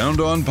Bloomberg Sound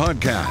On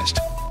Podcast.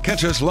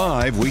 Catch us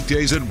live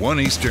weekdays at 1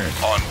 Eastern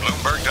on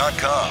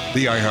Bloomberg.com,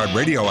 the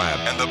iHeartRadio app,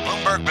 and the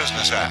Bloomberg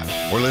Business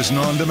app. Or listen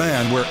on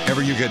demand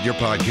wherever you get your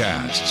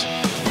podcasts.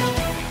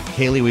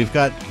 Kaylee, we've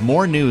got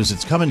more news.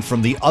 It's coming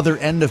from the other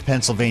end of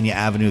Pennsylvania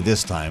Avenue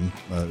this time.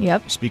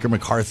 Speaker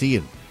McCarthy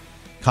and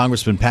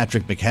Congressman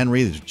Patrick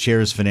McHenry, the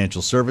chairs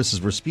Financial Services,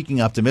 were speaking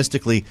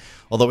optimistically,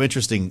 although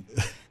interesting.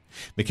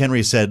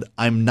 McHenry said,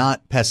 I'm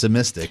not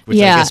pessimistic, which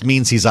I guess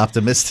means he's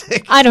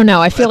optimistic. I don't know.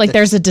 I feel like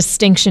there's a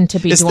distinction to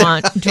be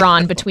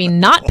drawn between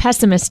not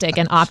pessimistic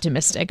and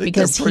optimistic,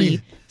 because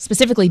he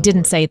specifically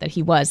didn't say that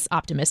he was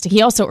optimistic.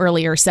 He also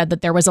earlier said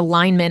that there was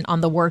alignment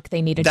on the work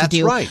they needed to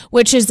do,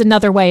 which is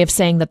another way of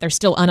saying that they're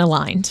still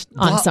unaligned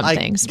on some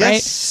things, right? I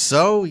guess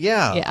so,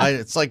 yeah.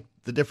 It's like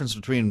the difference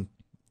between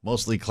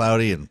mostly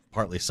cloudy and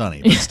partly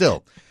sunny, but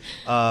still.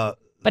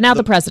 But now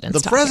the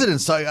president's talking.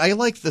 President's talking. I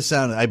like the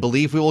sound. I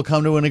believe we will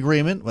come to an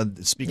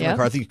agreement. Speaker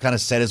McCarthy kind of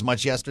said as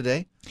much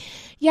yesterday.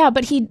 Yeah,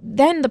 but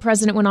the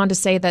president went on to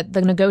say that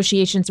the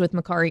negotiations with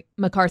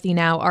McCarthy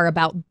now are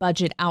about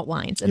budget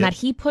outlines, and that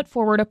he put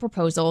forward a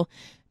proposal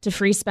to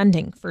freeze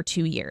spending for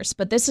 2 years.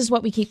 But this is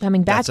what we keep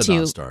coming back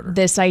to,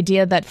 this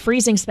idea that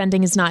freezing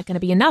spending is not going to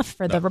be enough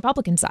for the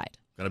Republican side.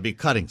 Going to be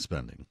cutting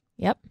spending.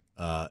 Yep.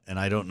 And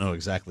I don't know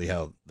exactly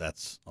how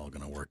that's all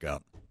going to work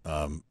out.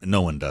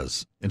 No one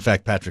does. In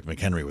fact, Patrick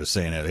McHenry was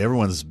saying it.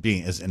 Everyone's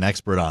being an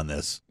expert on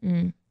this.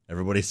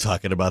 Everybody's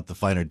talking about the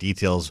finer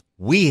details.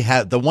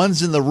 The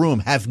ones in the room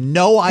have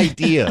no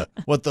idea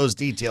what those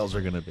details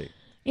are going to be.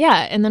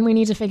 Yeah, and then we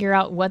need to figure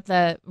out what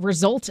the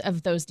result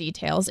of those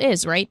details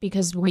is, right?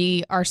 Because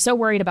we are so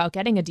worried about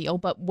getting a deal,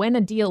 but when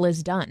a deal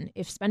is done,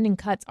 if spending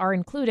cuts are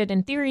included,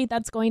 in theory,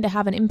 that's going to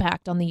have an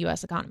impact on the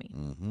U.S. economy.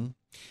 Mm-hmm.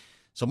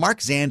 So Mark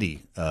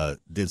Zandi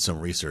did some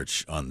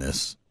research on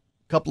this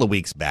a couple of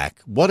weeks back.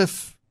 What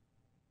if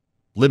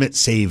Limit,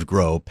 Save,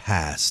 Grow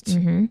passed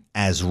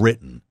as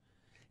written?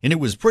 And it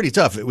was pretty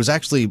tough. It was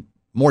actually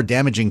more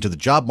damaging to the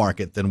job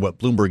market than what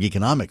Bloomberg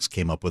Economics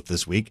came up with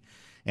this week.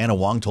 Anna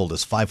Wong told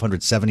us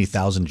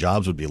 570,000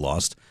 jobs would be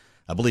lost.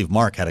 I believe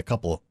Mark had a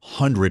couple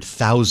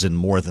 100,000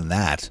 more than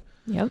that.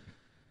 Yep.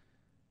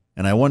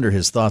 And I wonder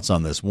his thoughts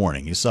on this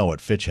warning. You saw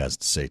what Fitch has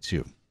to say,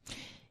 too.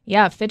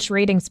 Yeah, Fitch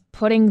Ratings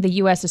putting the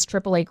U.S.'s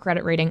AAA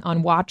credit rating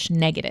on watch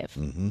negative.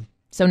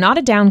 So not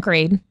a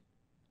downgrade,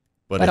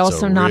 but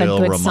also not a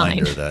good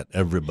reminder sign that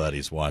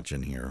everybody's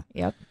watching here.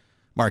 Yep.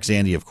 Mark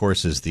Zandi, of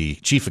course, is the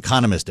chief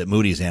economist at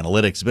Moody's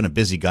Analytics. He's been a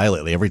busy guy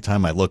lately. Every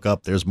time I look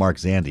up, there's Mark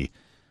Zandi.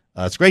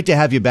 It's great to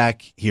have you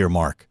back here,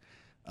 Mark.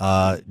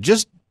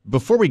 Just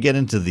before we get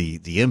into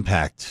the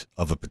impact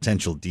of a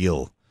potential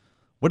deal,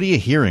 what are you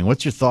hearing?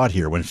 What's your thought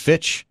here when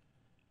Fitch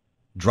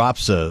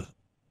drops a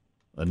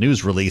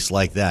news release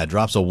like that,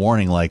 drops a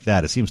warning like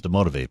that? It seems to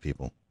motivate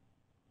people.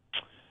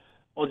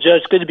 Well,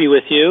 Judge, good to be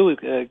with you,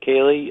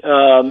 Kaylee.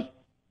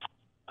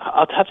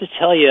 I'll have to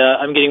tell you,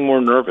 I'm getting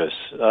more nervous.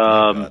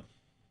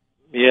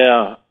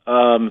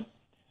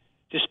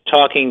 Just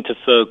talking to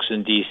folks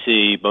in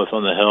D.C., both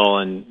on the Hill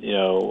and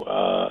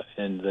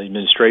and the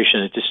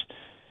administration, it just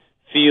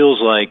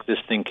feels like this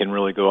thing can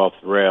really go off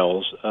the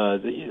rails.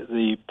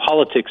 The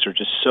politics are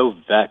just so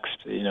vexed.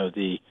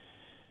 The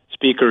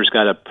Speaker's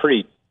got a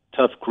pretty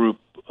tough group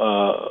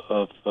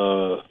of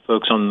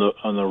folks on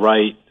the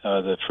right,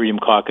 the Freedom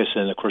Caucus,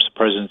 and of course the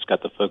president's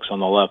got the folks on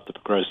the left,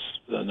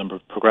 the number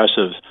of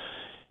progressives.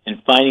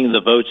 And finding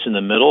the votes in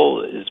the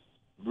middle is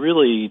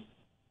really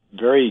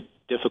very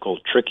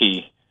difficult,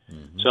 tricky.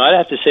 Mm-hmm. So I'd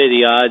have to say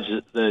the odds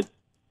that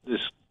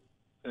this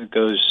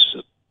goes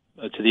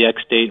to the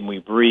X date and we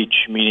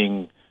breach,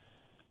 meaning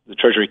the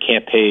Treasury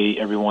can't pay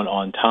everyone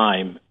on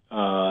time,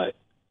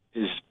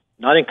 is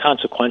not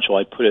inconsequential.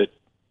 I'd put it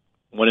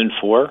 1 in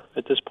 4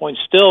 at this point.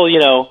 Still,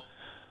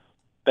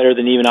 better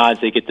than even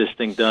odds they get this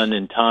thing done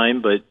in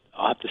time, but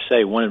I'll have to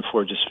say 1 in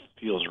 4 just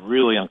feels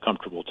really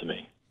uncomfortable to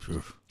me.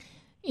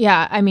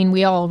 Yeah, I mean,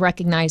 we all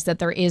recognize that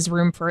there is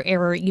room for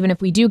error. Even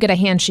if we do get a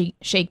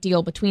handshake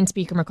deal between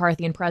Speaker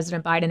McCarthy and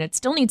President Biden, it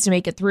still needs to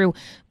make it through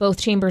both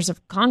chambers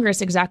of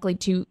Congress, exactly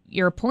to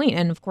your point.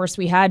 And of course,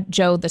 we had,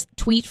 Joe, this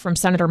tweet from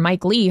Senator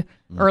Mike Lee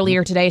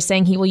earlier today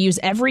saying he will use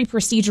every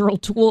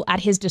procedural tool at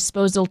his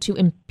disposal to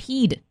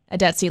impede a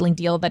debt ceiling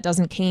deal that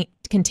doesn't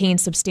contain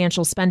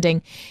substantial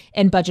spending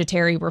and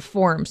budgetary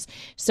reforms.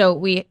 So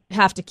we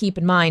have to keep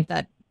in mind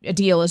that a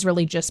deal is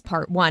really just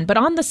part one. But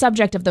on the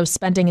subject of those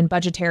spending and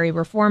budgetary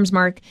reforms,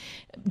 Mark,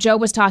 Joe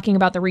was talking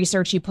about the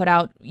research you put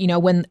out,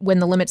 when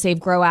the Limit Save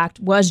Grow Act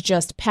was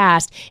just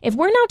passed. If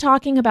we're now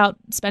talking about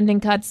spending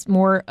cuts,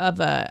 more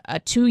of a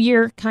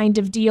 2-year kind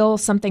of deal,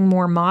 something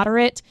more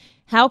moderate,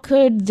 how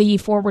could the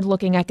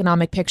forward-looking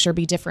economic picture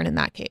be different in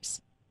that case?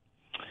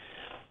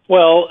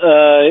 Well,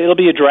 it'll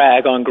be a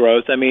drag on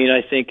growth. I mean,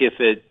 I think if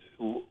it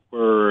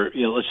were,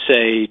 let's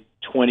say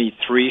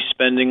 23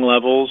 spending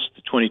levels,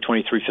 the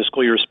 2023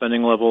 fiscal year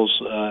spending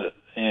levels,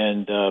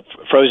 and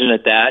frozen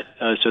at that.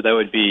 So that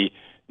would be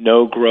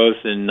no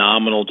growth in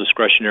nominal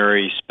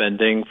discretionary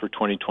spending for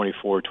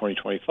 2024,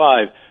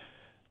 2025.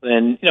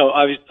 Then,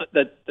 obviously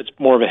that's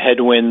more of a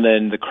headwind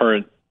than the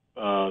current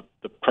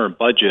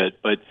budget,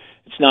 but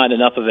it's not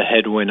enough of a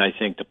headwind, I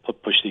think, to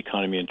push the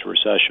economy into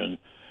recession.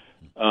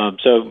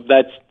 So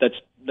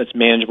that's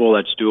manageable,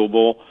 that's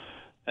doable.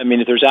 I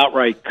mean, if there's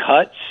outright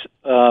cuts,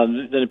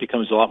 then it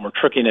becomes a lot more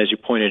tricky. And as you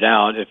pointed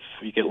out, if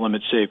you get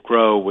Limit Save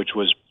Grow, which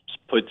was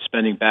put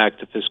spending back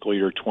to fiscal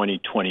year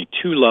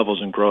 2022 levels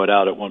and grow it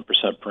out at 1%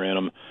 per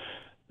annum,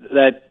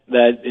 that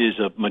is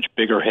a much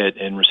bigger hit,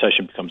 and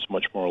recession becomes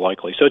much more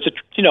likely. So it's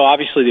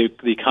obviously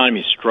the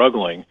economy is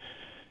struggling.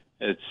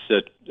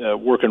 It's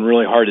working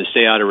really hard to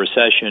stay out of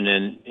recession,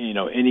 and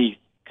any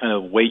kind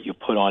of weight you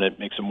put on it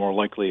makes it more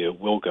likely it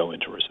will go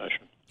into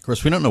recession. Of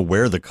course, we don't know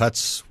where the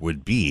cuts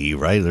would be,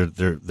 right?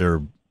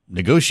 They're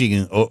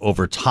negotiating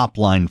over top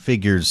line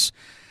figures,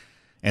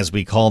 as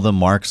we call them,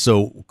 Mark.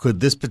 So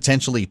could this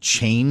potentially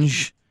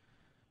change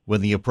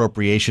when the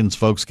appropriations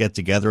folks get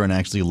together and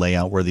actually lay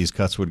out where these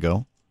cuts would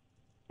go?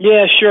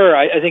 Yeah, sure.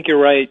 I think you're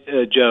right,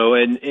 Joe,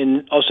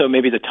 and also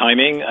maybe the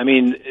timing. I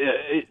mean,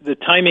 the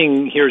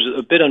timing here is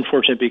a bit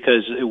unfortunate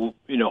because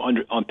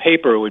on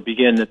paper it would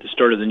begin at the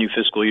start of the new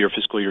fiscal year.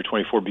 Fiscal year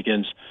 24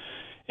 begins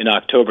in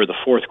October, the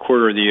fourth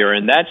quarter of the year,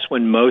 and that's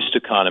when most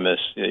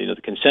economists, the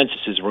consensus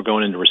is we're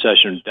going into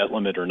recession, debt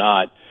limit or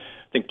not.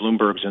 I think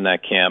Bloomberg's in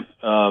that camp.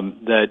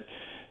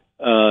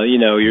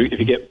 If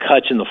you get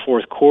cuts in the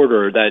fourth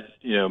quarter, that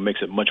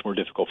makes it much more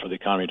difficult for the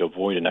economy to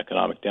avoid an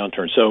economic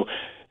downturn. So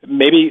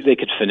maybe they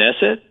could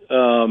finesse it.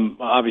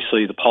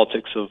 Obviously, the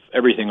politics of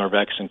everything are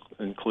vexed,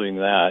 including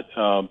that.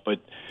 But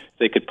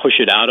they could push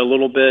it out a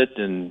little bit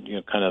and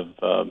kind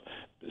of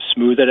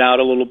smooth it out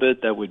a little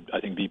bit. That would, I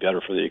think, be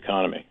better for the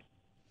economy.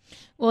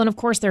 Well, and of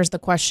course, there's the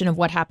question of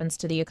what happens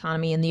to the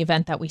economy in the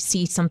event that we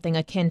see something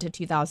akin to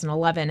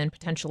 2011 and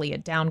potentially a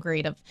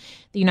downgrade of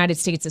the United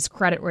States'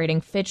 credit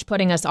rating. Fitch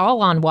putting us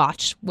all on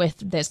watch with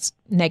this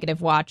negative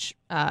watch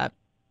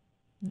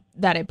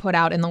that it put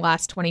out in the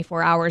last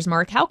 24 hours.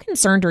 Mark, how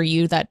concerned are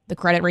you that the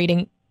credit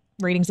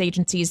ratings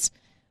agencies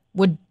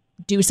would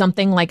do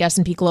something like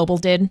S&P Global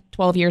did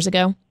 12 years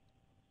ago?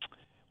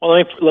 Well,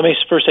 let me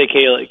first say,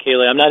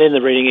 Kaylee, I'm not in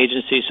the rating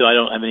agency, so I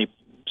don't have any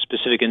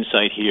specific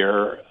insight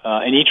here.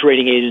 And each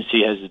rating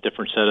agency has a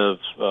different set of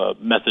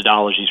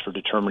methodologies for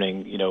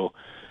determining,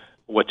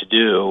 what to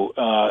do.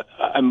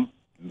 I'm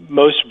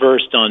most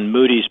versed on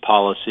Moody's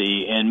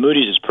policy, and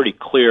Moody's is pretty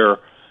clear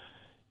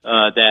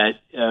that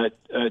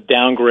a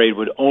downgrade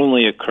would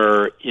only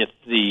occur if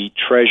the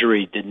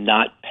Treasury did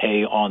not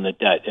pay on the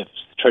debt. If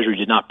the Treasury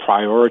did not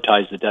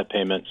prioritize the debt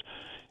payments,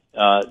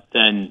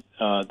 then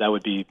that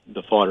would be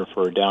the fodder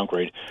for a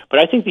downgrade. But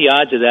I think the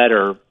odds of that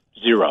are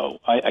zero.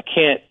 I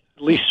can't,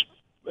 at least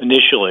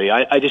initially,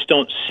 I just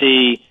don't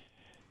see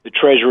the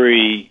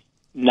Treasury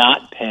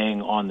not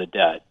paying on the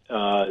debt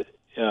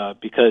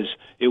because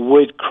it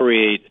would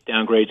create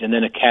downgrades and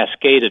then a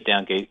cascade of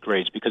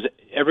downgrades because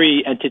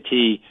every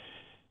entity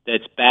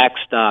that's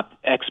backstopped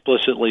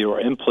explicitly or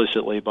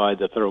implicitly by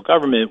the federal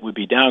government would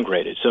be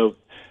downgraded. So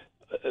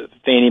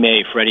Fannie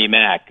Mae, Freddie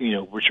Mac,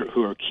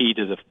 who are key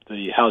to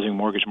the housing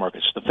mortgage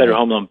markets, the Federal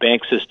Home Loan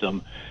Bank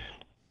system,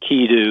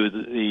 key to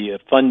the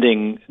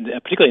funding,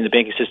 particularly in the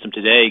banking system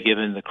today,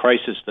 given the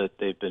crisis that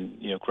they've been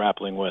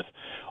grappling with.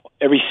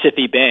 Every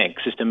SIFI bank,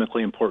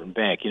 systemically important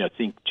bank,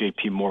 think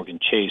J.P. Morgan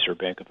Chase or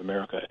Bank of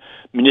America,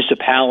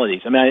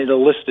 municipalities. I mean, the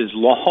list is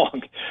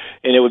long,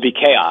 and it would be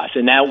chaos.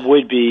 And that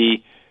would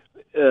be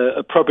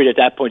appropriate at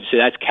that point to say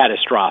that's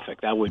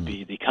catastrophic. That would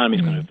be the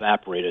economy's going to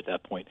evaporate at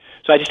that point.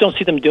 So I just don't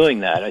see them doing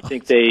that. I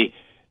think they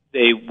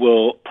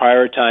will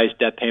prioritize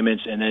debt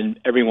payments, and then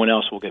everyone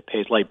else will get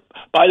paid late.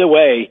 By the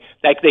way,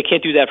 they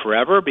can't do that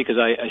forever because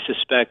I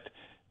suspect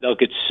they'll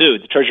get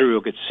sued. The Treasury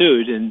will get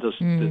sued, and the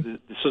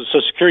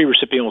Social Security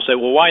recipient will say,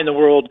 well, why in the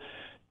world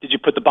did you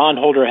put the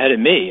bondholder ahead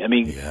of me? I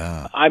mean,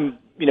 I'm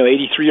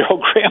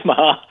 83-year-old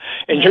grandma,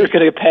 and you're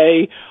going to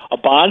pay a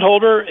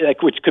bondholder,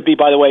 which could be,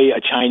 by the way, a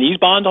Chinese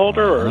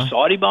bondholder or a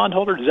Saudi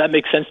bondholder? Does that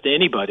make sense to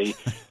anybody?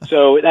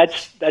 So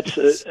that's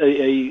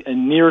a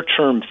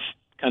near-term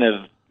kind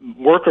of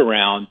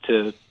workaround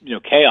to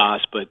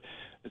chaos, but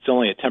it's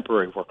only a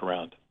temporary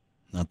workaround.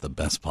 Not the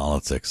best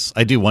politics.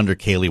 I do wonder,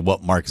 Kaylee,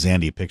 what Mark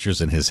Zandi pictures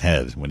in his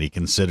head when he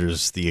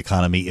considers the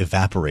economy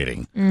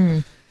evaporating,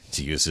 to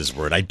use his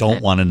word. I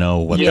don't want to know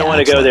what you don't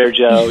want to go there,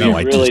 Joe. No,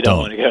 you really don't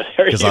want to go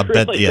there. Because I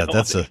bet,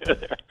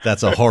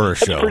 that's a horror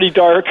show. That's pretty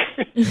dark.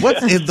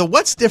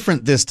 What's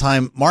different this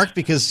time, Mark?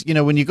 Because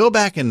when you go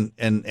back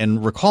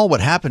and recall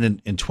what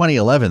happened in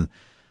 2011,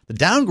 the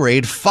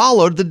downgrade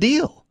followed the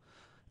deal.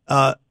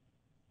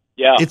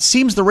 Yeah. It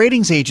seems the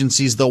ratings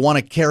agencies, they'll want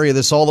to carry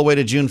this all the way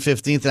to June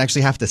 15th and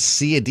actually have to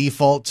see a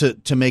default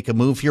to make a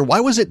move here. Why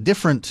was it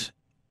different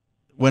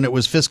when it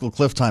was fiscal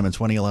cliff time in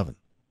 2011?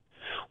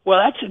 Well,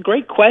 that's a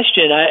great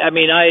question.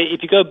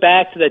 If you go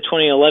back to that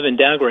 2011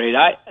 downgrade,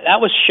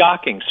 that was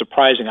shocking,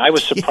 surprising. I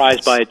was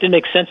surprised by it. It didn't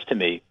make sense to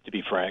me, to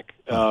be frank.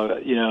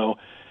 The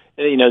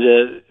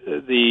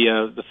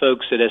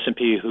folks at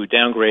S&P who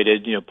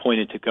downgraded,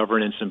 pointed to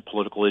governance and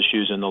political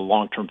issues and the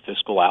long-term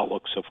fiscal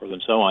outlook, so forth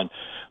and so on.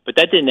 But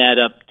that didn't add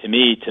up to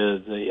me to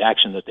the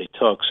action that they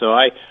took. So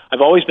I've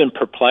always been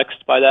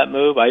perplexed by that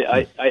move.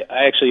 I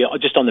actually,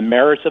 just on the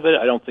merits of it,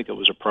 I don't think it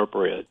was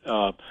appropriate. But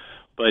I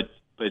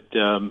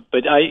don't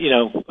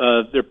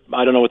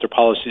know what their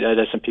policy at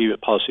S&P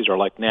policies are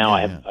like now.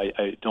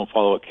 I don't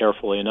follow it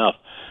carefully enough.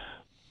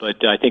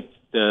 But I think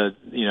they're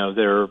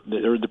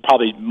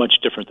probably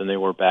much different than they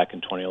were back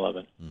in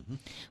 2011. Mm-hmm.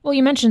 Well,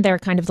 you mentioned there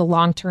kind of the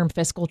long-term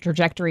fiscal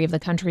trajectory of the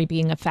country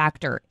being a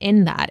factor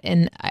in that.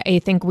 And I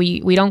think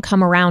we don't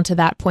come around to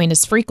that point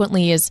as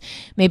frequently as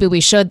maybe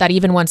we should, that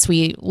even once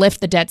we lift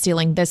the debt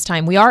ceiling this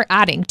time, we are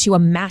adding to a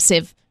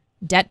massive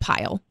debt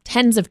pile,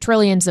 tens of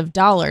trillions of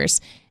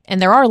dollars. And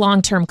there are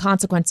long-term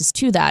consequences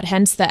to that,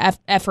 hence the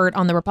effort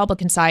on the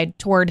Republican side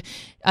toward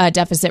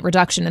deficit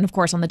reduction. And, of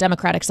course, on the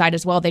Democratic side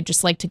as well, they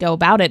just like to go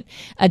about it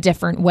a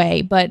different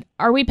way. But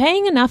are we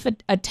paying enough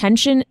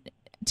attention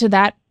to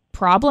that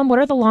problem? What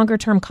are the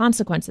longer-term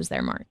consequences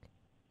there, Mark?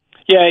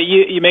 Yeah,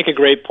 you make a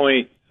great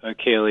point,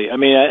 Kaylee. I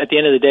mean, at the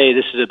end of the day,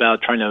 this is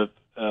about trying to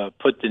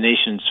put the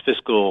nation's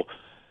fiscal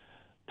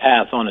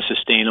path on a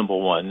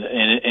sustainable one,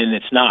 and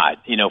it's not.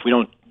 If we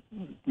don't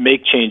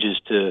make changes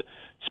to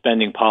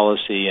spending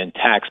policy and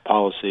tax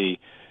policy,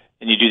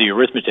 and you do the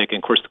arithmetic, and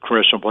of course the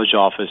Congressional Budget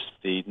Office,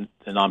 the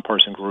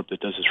nonpartisan group that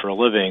does this for a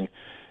living,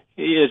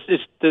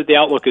 the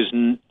outlook is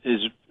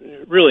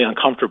really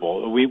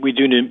uncomfortable. We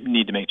do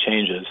need to make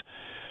changes,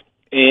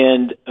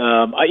 and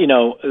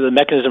the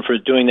mechanism for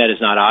doing that is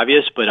not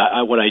obvious. But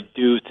what I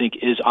do think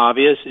is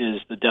obvious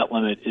is the debt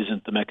limit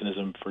isn't the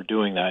mechanism for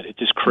doing that. It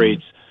just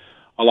creates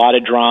a lot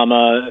of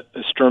drama,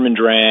 Sturm und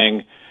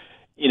Drang.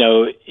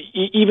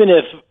 Even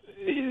if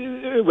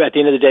at the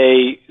end of the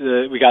day,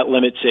 we got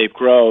limit, save,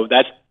 grow.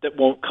 That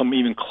won't come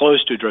even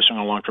close to addressing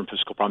our long-term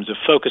fiscal problems. It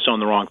focus on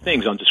the wrong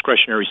things, on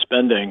discretionary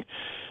spending,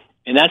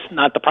 and that's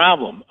not the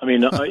problem. I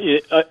mean,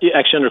 actually,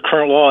 under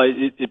current law,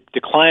 it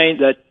declined.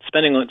 That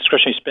spending on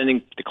discretionary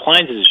spending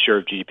declines as a share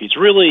of GDP. It's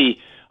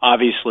really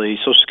obviously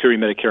Social Security,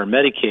 Medicare, and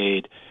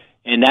Medicaid,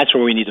 and that's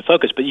where we need to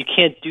focus. But you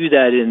can't do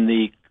that in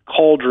the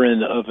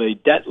cauldron of a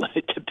debt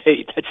limit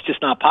debate. That's just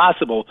not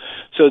possible.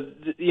 So,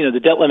 the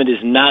debt limit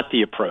is not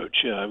the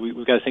approach.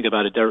 We've got to think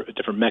about a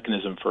different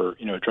mechanism for,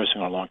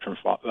 addressing our long-term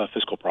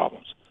fiscal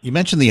problems. You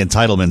mentioned the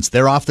entitlements.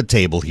 They're off the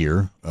table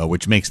here,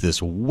 which makes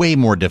this way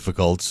more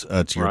difficult,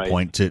 to your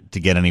point, to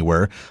get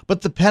anywhere.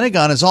 But the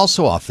Pentagon is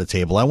also off the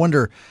table. I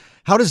wonder,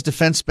 how does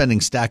defense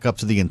spending stack up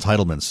to the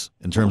entitlements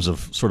in terms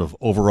of sort of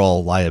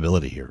overall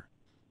liability here?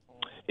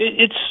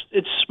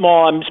 It's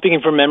small. I'm speaking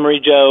from memory,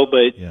 Joe,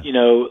 but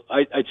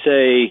I'd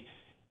say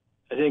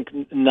I think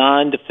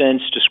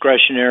non-defense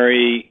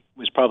discretionary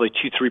was probably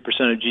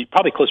 2-3% of GDP,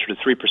 probably closer to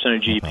 3%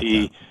 of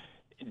GDP.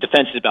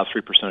 Defense is about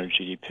 3% of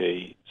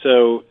GDP.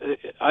 So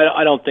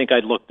I don't think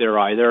I'd look there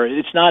either.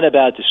 It's not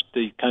about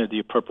the kind of the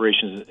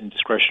appropriations and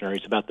discretionary.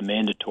 It's about the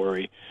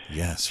mandatory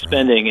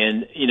spending,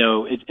 and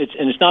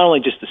it's not only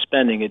just the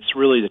spending. It's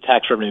really the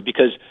tax revenue,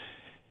 because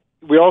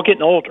we're all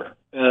getting older.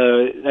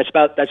 That's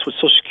what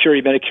Social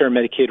Security, Medicare, and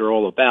Medicaid are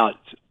all about.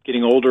 It's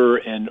getting older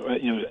and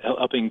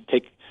helping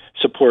take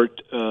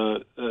support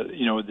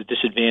the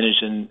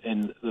disadvantaged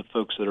and the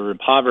folks that are in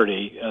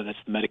poverty. That's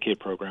the Medicaid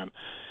program.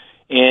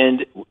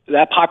 And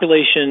that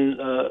population,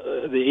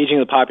 the aging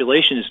of the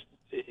population is,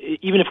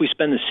 even if we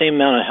spend the same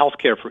amount of health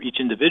care for each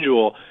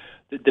individual,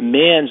 the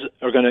demands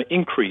are going to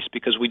increase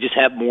because we just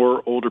have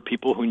more older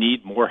people who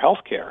need more health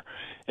care.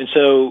 And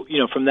so,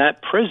 from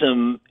that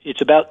prism,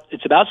 it's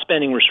about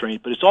spending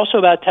restraint, but it's also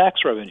about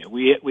tax revenue.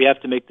 We have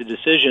to make the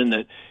decision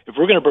that if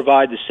we're going to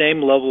provide the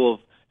same level of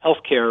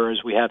health care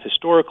as we have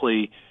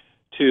historically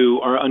to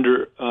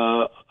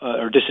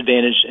our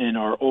disadvantaged and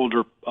our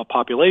older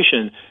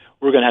population,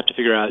 we're going to have to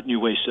figure out new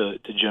ways to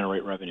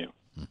generate revenue.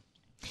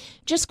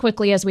 Just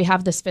quickly, as we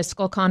have this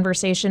fiscal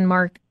conversation,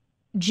 Mark,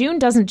 June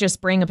doesn't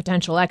just bring a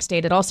potential X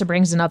date, it also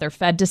brings another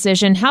Fed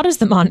decision. How does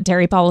the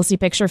monetary policy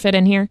picture fit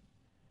in here?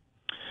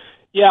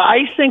 Yeah,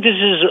 I think this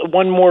is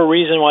one more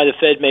reason why the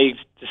Fed may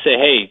say,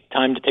 hey,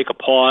 time to take a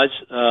pause.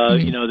 There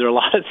are a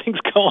lot of things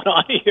going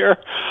on here.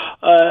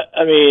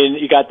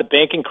 You got the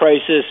banking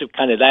crisis,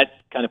 kind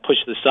of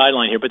pushed to the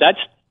sideline here, but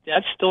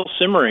that's still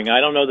simmering.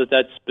 I don't know that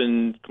that's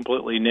been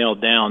completely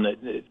nailed down,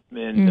 and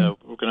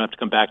we're going to have to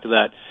come back to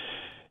that.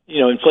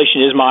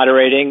 Inflation is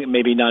moderating,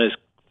 maybe not as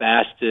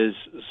fast as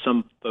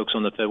some folks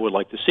on the Fed would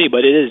like to see,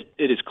 but it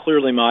is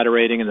clearly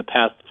moderating, and the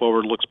path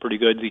forward looks pretty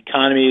good. The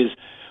economy is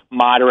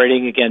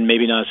moderating, again,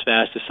 maybe not as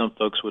fast as some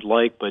folks would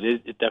like, but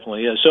it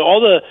definitely is. So all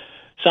the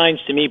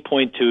signs to me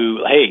point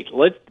to, hey,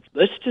 let's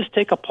just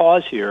take a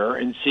pause here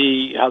and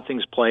see how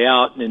things play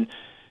out. And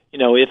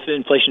if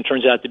inflation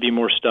turns out to be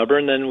more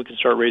stubborn, then we can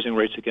start raising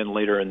rates again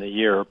later in the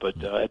year.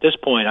 But at this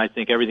point, I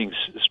think everything's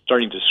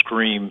starting to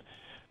scream,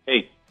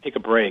 hey, take a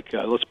break.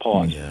 Let's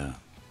pause. Yeah.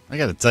 I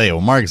got to tell you,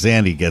 when Mark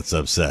Zandi gets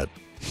upset,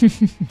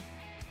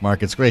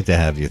 Mark, it's great to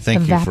have you.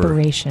 Thank you for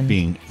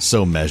being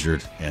so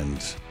measured and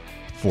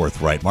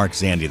forthright. Mark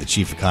Zandi, the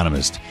chief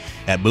economist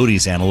at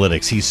Moody's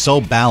Analytics. He's so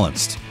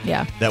balanced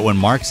that when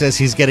Mark says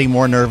he's getting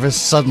more nervous,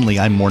 suddenly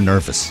I'm more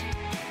nervous.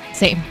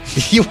 Same.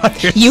 You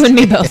and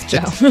me both,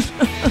 Joe.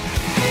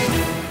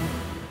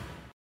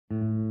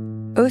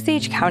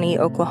 Osage County,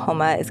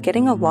 Oklahoma is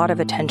getting a lot of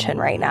attention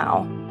right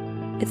now.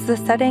 It's the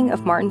setting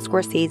of Martin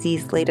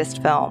Scorsese's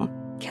latest film,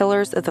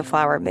 Killers of the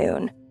Flower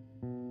Moon.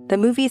 The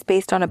movie's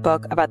based on a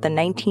book about the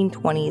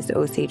 1920s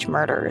Osage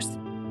murders,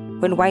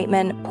 when white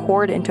men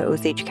poured into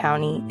Osage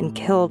County and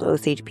killed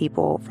Osage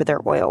people for their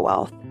oil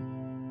wealth.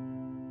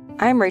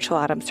 I'm Rachel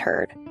Adams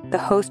Hurd, the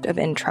host of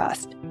In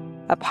Trust,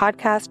 a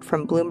podcast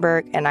from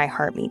Bloomberg and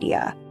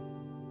iHeartMedia.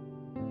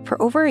 For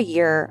over a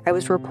year, I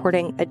was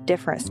reporting a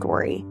different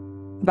story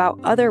about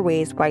other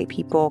ways white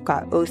people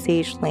got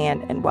Osage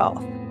land and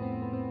wealth,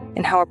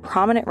 and how a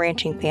prominent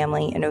ranching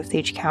family in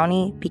Osage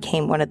County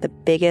became one of the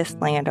biggest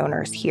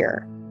landowners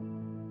here.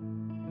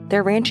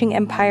 Their ranching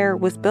empire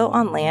was built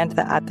on land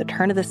that at the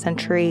turn of the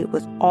century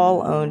was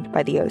all owned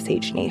by the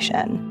Osage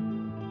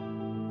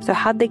Nation. So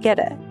how'd they get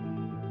it?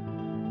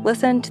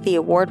 Listen to the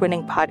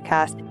award-winning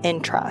podcast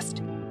In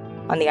Trust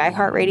on the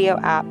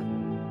iHeartRadio app,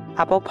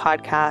 Apple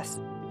Podcasts,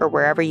 or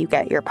wherever you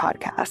get your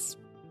podcasts.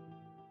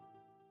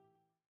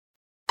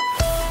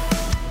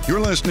 You're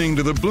listening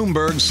to the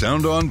Bloomberg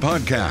Sound On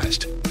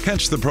podcast.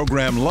 Catch the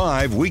program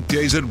live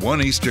weekdays at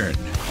 1 Eastern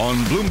on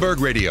Bloomberg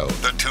Radio,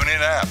 the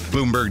TuneIn app,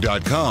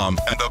 Bloomberg.com,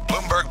 and the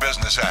Bloomberg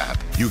Business app.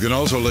 You can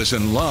also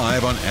listen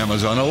live on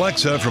Amazon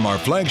Alexa from our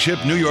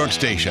flagship New York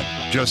station.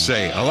 Just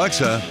say,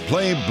 Alexa,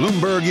 play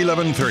Bloomberg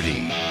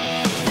 1130.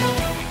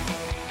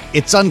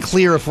 It's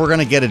unclear if we're going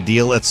to get a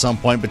deal at some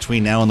point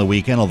between now and the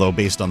weekend, although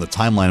based on the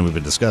timeline we've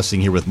been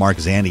discussing here with Mark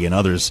Zandi and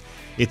others,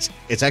 it's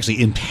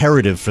actually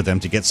imperative for them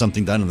to get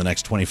something done in the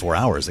next 24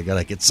 hours. They got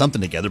to get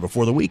something together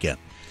before the weekend.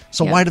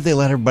 So why did they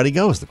let everybody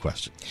go is the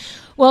question.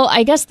 Well,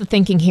 I guess the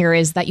thinking here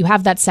is that you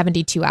have that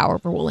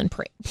 72-hour rule in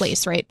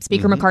place, right?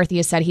 Speaker McCarthy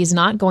has said he's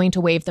not going to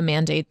waive the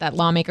mandate that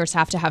lawmakers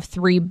have to have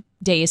 3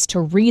 days to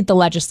read the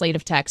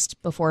legislative text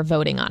before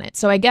voting on it.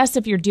 So I guess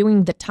if you're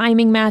doing the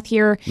timing math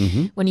here,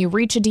 when you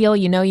reach a deal,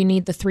 you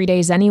need the 3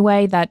 days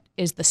anyway. That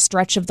is the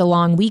stretch of the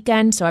long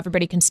weekend, so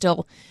everybody can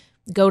still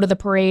go to the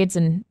parades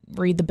and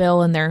read the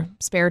bill in their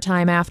spare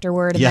time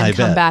afterward and then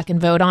come back and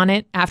vote on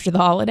it after the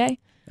holiday.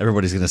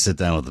 Everybody's going to sit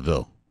down with the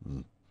bill.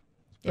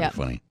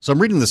 Funny. So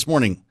I'm reading this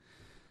morning.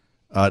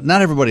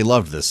 Not everybody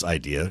loved this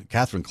idea.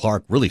 Catherine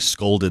Clark really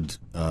scolded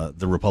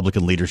the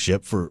Republican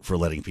leadership for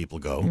letting people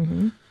go.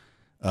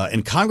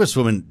 And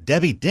Congresswoman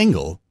Debbie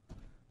Dingell,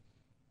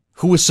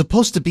 who was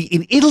supposed to be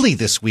in Italy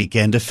this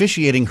weekend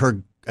officiating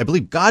her, I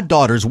believe,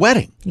 goddaughter's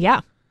wedding,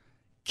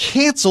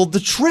 canceled the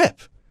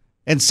trip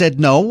and said,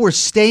 no, we're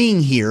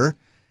staying here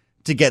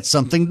to get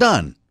something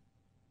done.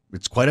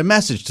 It's quite a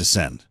message to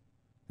send.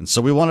 And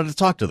so we wanted to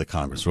talk to the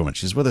Congresswoman.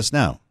 She's with us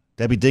now.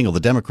 Debbie Dingell, the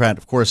Democrat,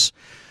 of course,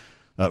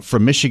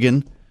 from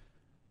Michigan.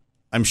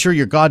 I'm sure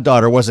your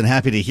goddaughter wasn't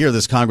happy to hear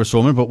this,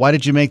 Congresswoman, but why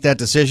did you make that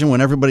decision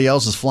when everybody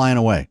else is flying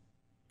away?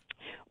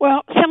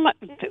 Well,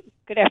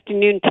 good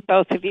afternoon to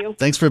both of you.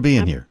 Thanks for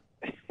being here.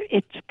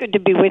 It's good to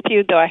be with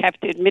you, though I have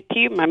to admit to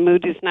you, my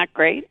mood is not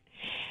great.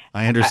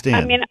 I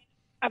understand.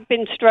 I've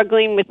been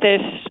struggling with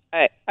this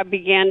I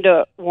began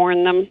to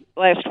warn them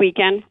last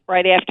weekend,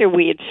 right after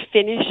we had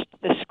finished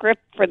the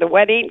script for the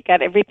wedding,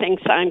 got everything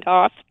signed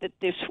off, that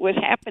this was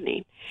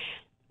happening.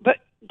 But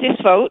this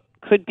vote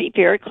could be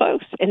very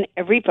close, and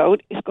every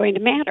vote is going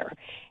to matter.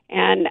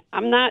 And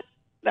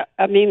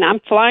I'm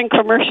flying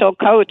commercial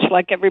coach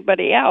like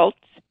everybody else,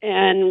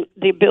 and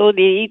the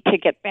ability to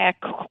get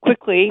back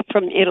quickly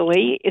from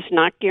Italy is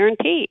not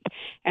guaranteed.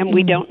 And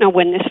we don't know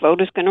when this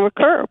vote is going to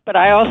occur. But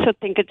I also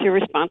think it's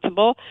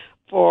irresponsible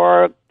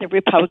for the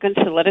Republicans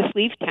to let us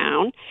leave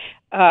town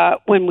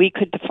when we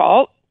could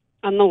default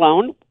on the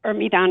loan or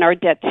meet on our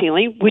debt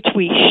ceiling, which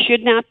we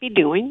should not be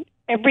doing.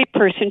 Every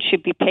person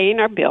should be paying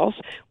our bills.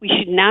 We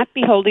should not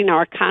be holding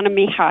our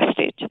economy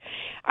hostage.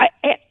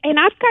 And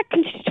I've got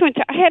constituents.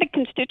 I had a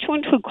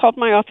constituent who called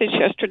my office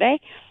yesterday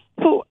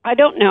who I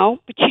don't know,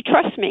 but she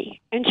trusts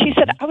me. And she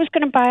said, I was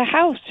going to buy a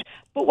house,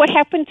 but what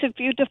happens if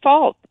you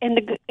default and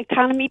the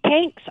economy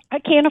tanks? I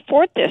can't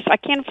afford this. I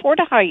can't afford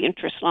a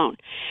high-interest loan.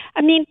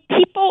 I mean,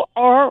 people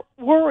are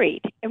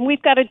worried, and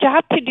we've got a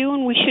job to do,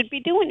 and we should be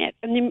doing it.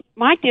 And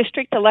my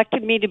district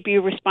elected me to be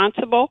a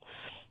responsible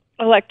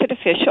elected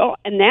official,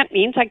 and that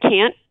means I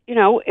can't,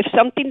 if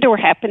something were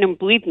to happen, and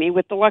believe me,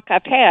 with the luck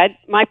I've had,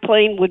 my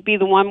plane would be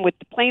the one with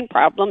the plane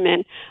problem,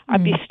 and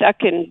I'd be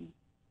stuck in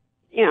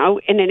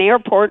an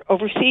airport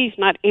overseas,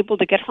 not able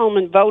to get home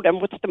and vote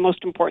on what's the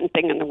most important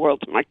thing in the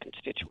world to my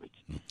constituents.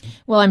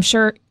 Well, I'm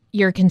sure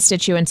your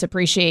constituents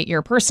appreciate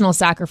your personal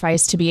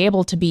sacrifice to be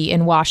able to be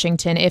in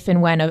Washington if and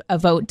when a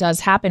vote does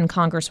happen,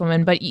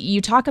 Congresswoman. But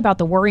you talk about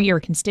the worry your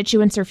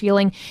constituents are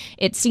feeling.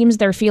 It seems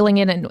they're feeling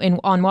it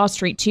on Wall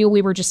Street, too.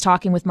 We were just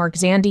talking with Mark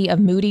Zandi of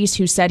Moody's,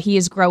 who said he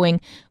is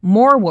growing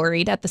more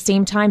worried at the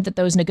same time that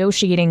those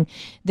negotiating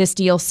this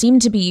deal seem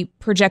to be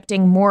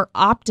projecting more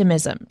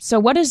optimism. So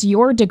what is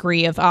your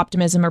degree of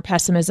optimism or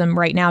pessimism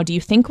right now? Do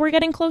you think we're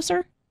getting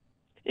closer?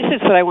 This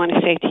is what I want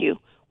to say to you.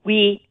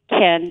 We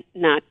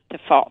cannot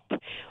default.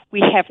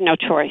 We have no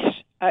choice.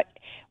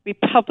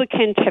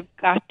 Republicans have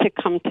got to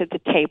come to the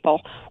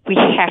table. We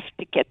have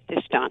to get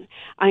this done.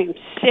 I am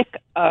sick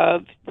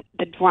of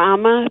the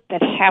drama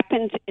that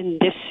happens in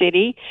this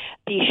city,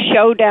 these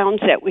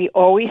showdowns that we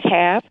always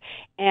have,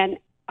 and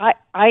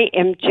I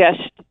am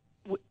just,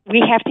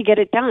 we have to get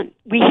it done.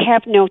 We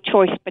have no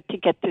choice but to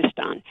get this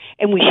done,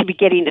 and we should be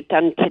getting it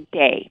done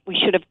today. We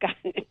should have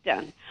gotten it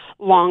done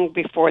long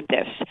before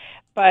this.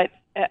 But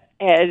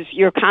as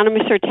your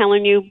economists are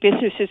telling you,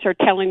 businesses are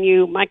telling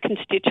you, my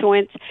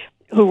constituents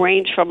who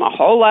range from a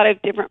whole lot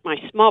of different, my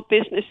small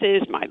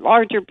businesses, my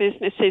larger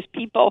businesses,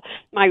 people,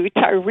 my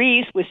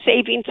retirees with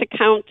savings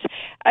accounts,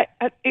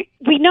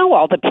 we know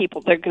all the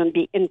people that are going to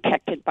be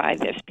impacted by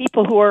this,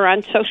 people who are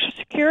on Social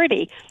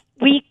Security.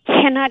 We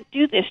cannot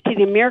do this to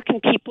the American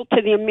people,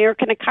 to the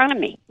American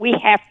economy. We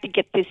have to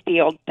get this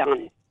deal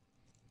done.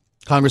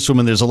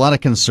 Congresswoman, there's a lot of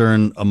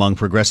concern among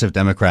progressive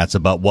Democrats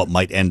about what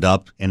might end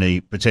up in a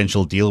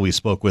potential deal. We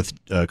spoke with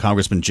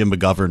Congressman Jim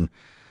McGovern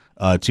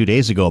 2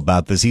 days ago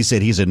about this. He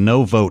said he's a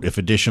no vote if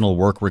additional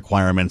work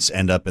requirements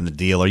end up in the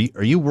deal.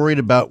 Are you worried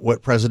about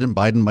what President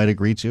Biden might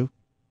agree to?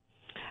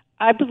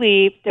 I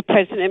believe that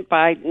President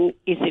Biden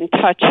is in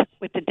touch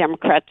with the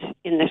Democrats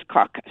in this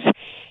caucus.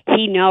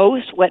 He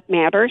knows what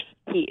matters.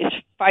 He is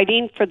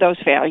fighting for those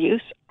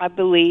values. I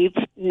believe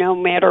no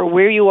matter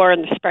where you are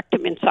in the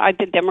spectrum inside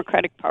the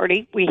Democratic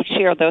Party, we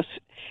share those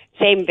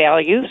same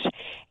values.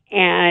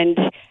 And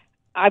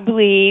I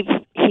believe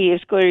he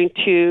is going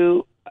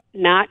to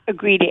not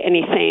agree to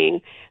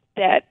anything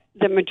that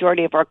the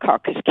majority of our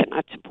caucus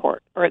cannot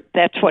support, or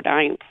that's what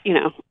I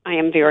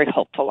am very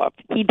hopeful of.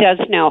 He does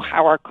know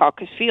how our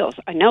caucus feels.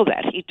 I know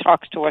that. He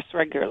talks to us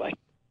regularly.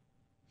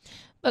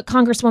 But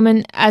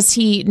Congresswoman, as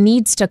he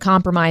needs to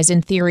compromise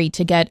in theory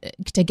to get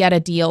a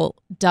deal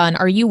done,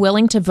 are you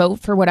willing to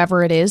vote for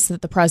whatever it is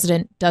that the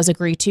president does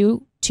agree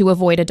to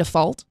avoid a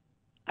default?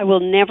 I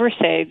will never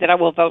say that I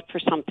will vote for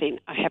something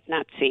I have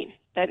not seen.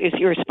 That is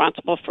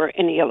irresponsible for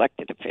any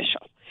elected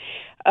official.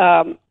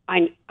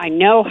 I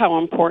know how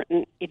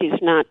important it is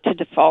not to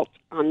default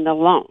on the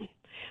loan,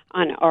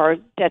 on our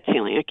debt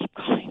ceiling. I keep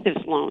calling this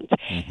loans.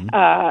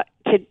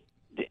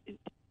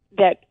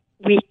 That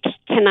we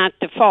cannot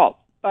default.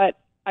 But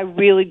I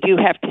really do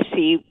have to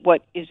see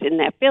what is in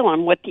that bill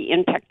and what the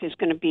impact is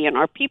going to be on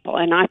our people.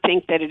 And I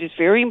think that it is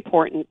very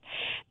important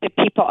that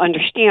people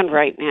understand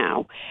right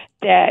now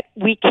that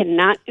we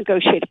cannot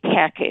negotiate a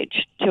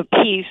package to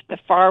appease the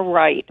far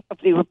right of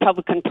the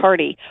Republican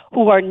Party,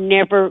 who are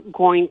never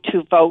going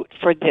to vote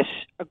for this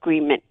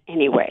agreement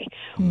anyway.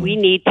 We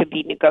need to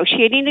be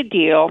negotiating a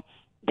deal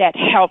that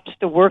helps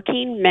the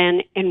working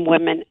men and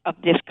women of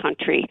this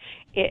country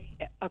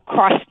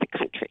across the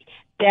country.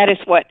 That is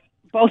what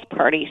both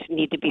parties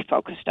need to be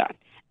focused on,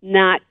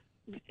 not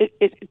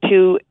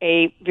to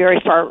a very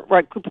far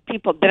right group of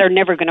people that are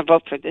never going to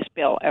vote for this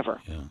bill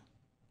ever. Yeah.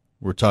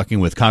 We're talking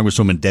with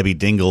Congresswoman Debbie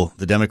Dingell,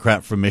 the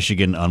Democrat from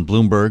Michigan, on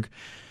Bloomberg.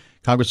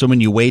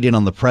 Congresswoman, you weighed in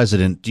on the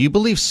president. Do you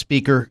believe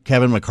Speaker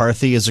Kevin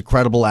McCarthy is a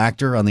credible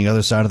actor on the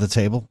other side of the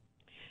table?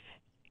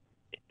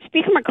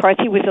 Speaker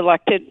McCarthy was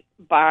elected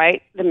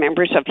by the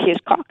members of his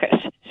caucus.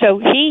 So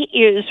he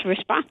is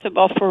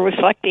responsible for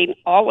reflecting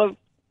all of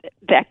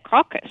that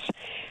caucus.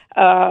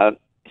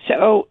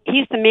 So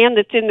he's the man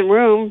that's in the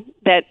room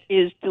that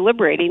is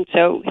deliberating.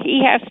 So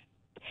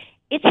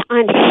it's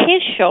on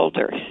his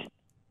shoulders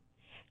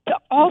to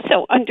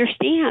also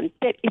understand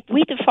that if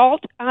we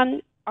default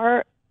on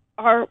our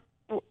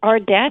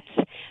debts,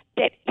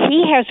 that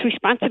he has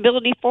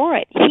responsibility for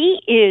it.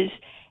 He is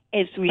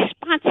as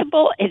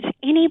responsible as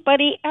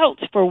anybody else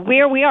for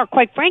where we are.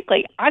 Quite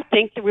frankly, I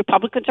think the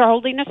Republicans are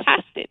holding us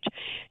hostage.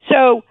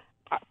 So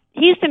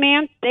he's the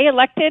man they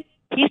elected.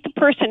 He's the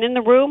person in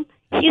the room.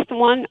 He's the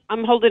one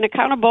I'm holding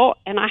accountable,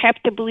 and I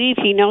have to believe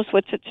he knows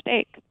what's at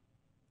stake.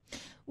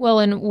 Well,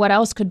 and what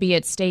else could be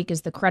at stake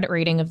is the credit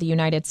rating of the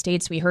United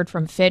States. We heard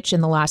from Fitch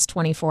in the last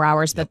 24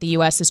 hours that the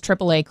U.S.'s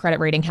AAA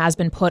credit rating has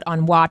been put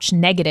on watch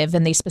negative,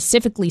 and they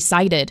specifically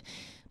cited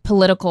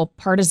political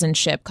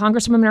partisanship.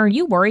 Congresswoman, are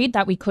you worried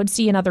that we could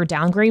see another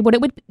downgrade?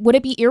 Would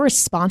it be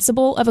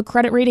irresponsible of a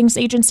credit ratings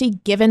agency,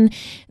 given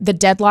the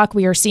deadlock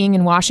we are seeing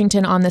in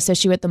Washington on this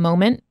issue at the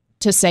moment,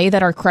 to say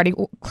that our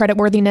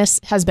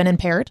creditworthiness has been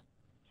impaired?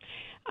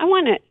 I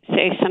want to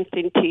say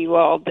something to you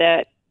all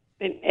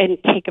and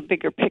take a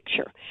bigger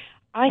picture.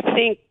 I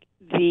think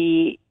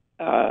the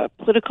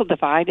political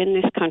divide in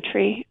this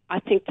country, I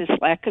think this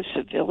lack of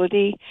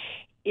civility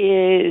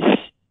is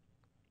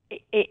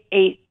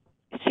a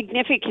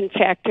significant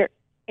factor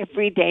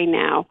every day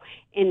now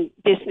in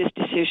business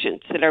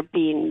decisions that are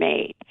being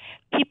made.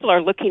 People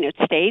are looking at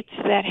states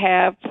that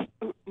have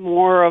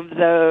more of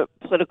the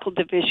political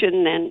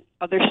division than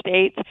other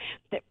states.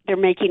 They're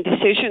making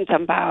decisions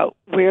about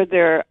where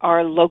they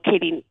are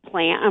locating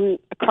plant. I'm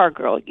a car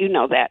girl, you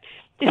know that.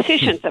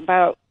 Decisions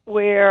about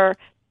where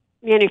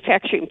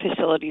manufacturing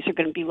facilities are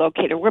going to be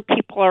located, where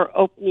people are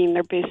opening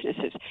their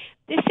businesses.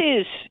 This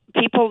is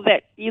people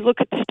that you look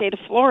at the state of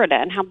Florida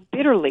and how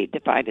bitterly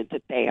divided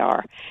that they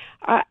are.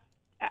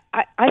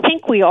 I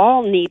think we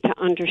all need to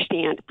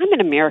understand, I'm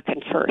an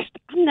American first.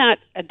 I'm not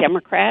a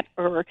Democrat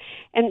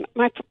and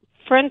my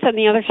friends on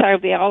the other side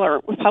of the aisle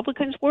are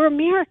Republicans. We're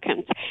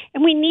Americans,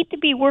 and we need to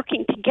be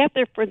working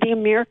together for the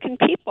American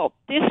people.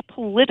 This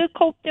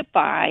political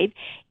divide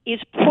is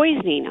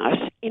poisoning us,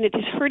 and it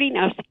is hurting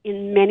us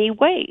in many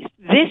ways.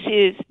 This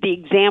is the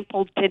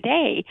example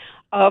today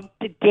of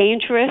the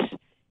dangerous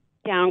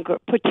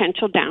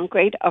potential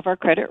downgrade of our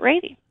credit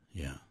rating.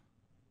 Yeah.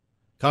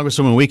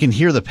 Congresswoman, we can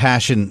hear the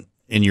passion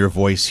in your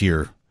voice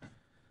here.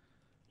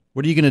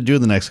 What are you going to do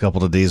the next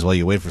couple of days while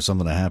you wait for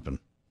something to happen?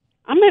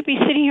 I'm going to be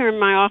sitting here in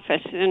my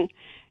office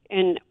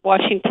in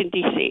Washington,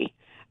 D.C.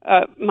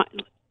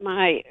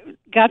 My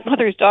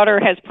godmother's daughter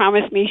has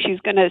promised me she's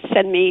going to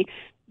send me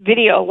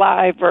video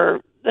live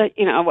of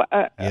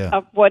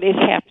what is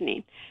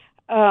happening.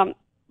 But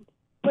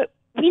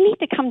we need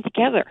to come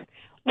together.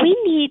 We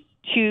need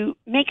to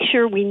make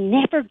sure we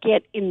never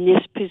get in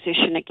this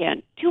position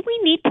again. Do we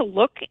need to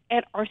look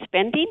at our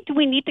spending? Do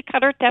we need to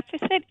cut our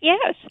deficit?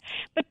 Yes.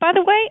 But by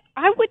the way,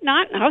 I would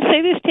not, and I'll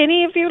say this to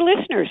any of your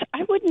listeners,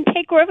 I wouldn't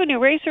take revenue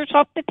raisers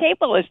off the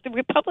table as the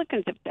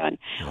Republicans have done.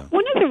 Yeah.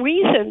 One of the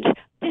reasons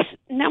this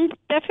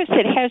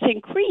deficit has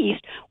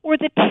increased were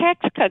the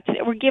tax cuts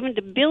that were given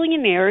to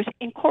billionaires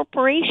and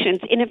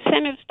corporations in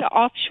incentives to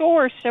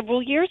offshore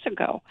several years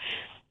ago.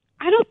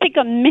 I don't think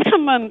a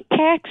minimum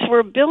tax for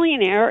a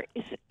billionaire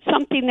is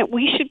something that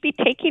we should be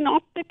taking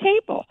off the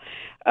table.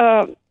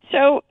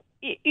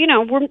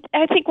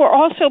 I think we're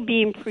also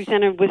being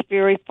presented with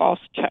very false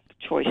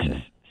choices.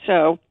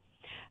 So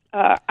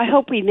I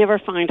hope we never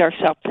find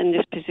ourselves in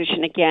this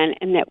position again,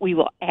 and that we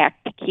will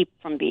act to keep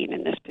from being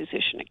in this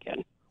position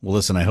again. Well,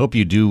 listen, I hope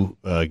you do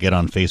get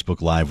on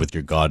Facebook Live with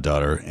your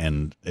goddaughter,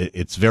 and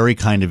it's very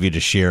kind of you to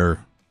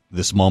share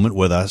this moment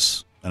with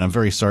us, and I'm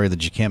very sorry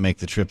that you can't make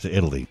the trip to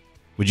Italy.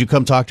 Would you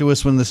come talk to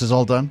us when this is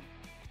all done?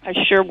 I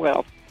sure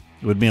will.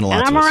 It would mean a lot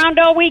to us. And I'm around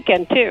all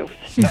weekend, too.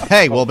 So.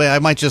 Hey, well, I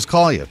might just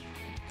call you.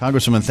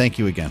 Congresswoman, thank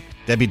you again.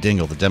 Debbie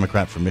Dingell, the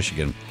Democrat from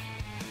Michigan,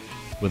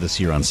 with us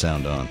here on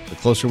Sound On. The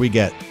closer we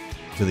get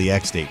to the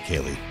X date,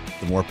 Kaylee,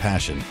 the more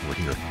passion we're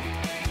hearing.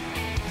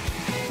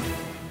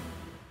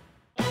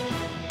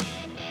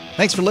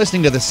 Thanks for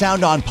listening to the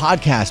Sound On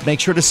podcast. Make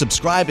sure to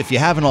subscribe if you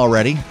haven't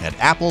already at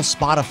Apple,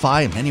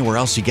 Spotify, and anywhere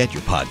else you get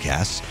your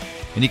podcasts.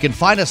 And you can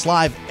find us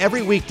live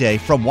every weekday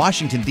from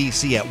Washington,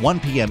 D.C. at 1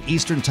 p.m.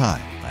 Eastern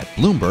Time at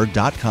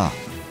Bloomberg.com.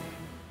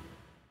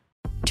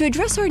 To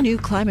address our new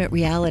climate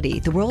reality,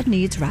 the world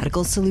needs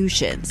radical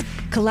solutions.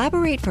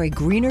 Collaborate for a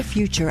greener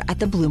future at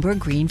the Bloomberg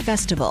Green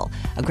Festival,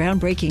 a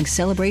groundbreaking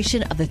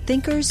celebration of the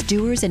thinkers,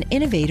 doers, and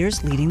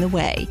innovators leading the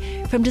way.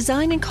 From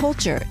design and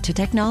culture to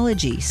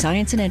technology,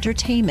 science, and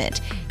entertainment,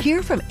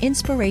 hear from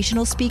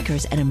inspirational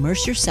speakers and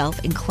immerse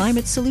yourself in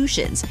climate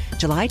solutions.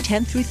 July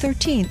 10th through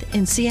 13th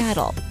in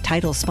Seattle.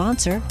 Title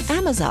sponsor,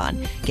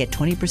 Amazon. Get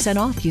 20%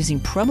 off using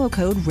promo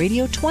code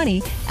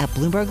RADIO20 at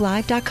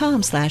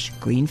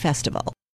BloombergLive.com/Green Festival.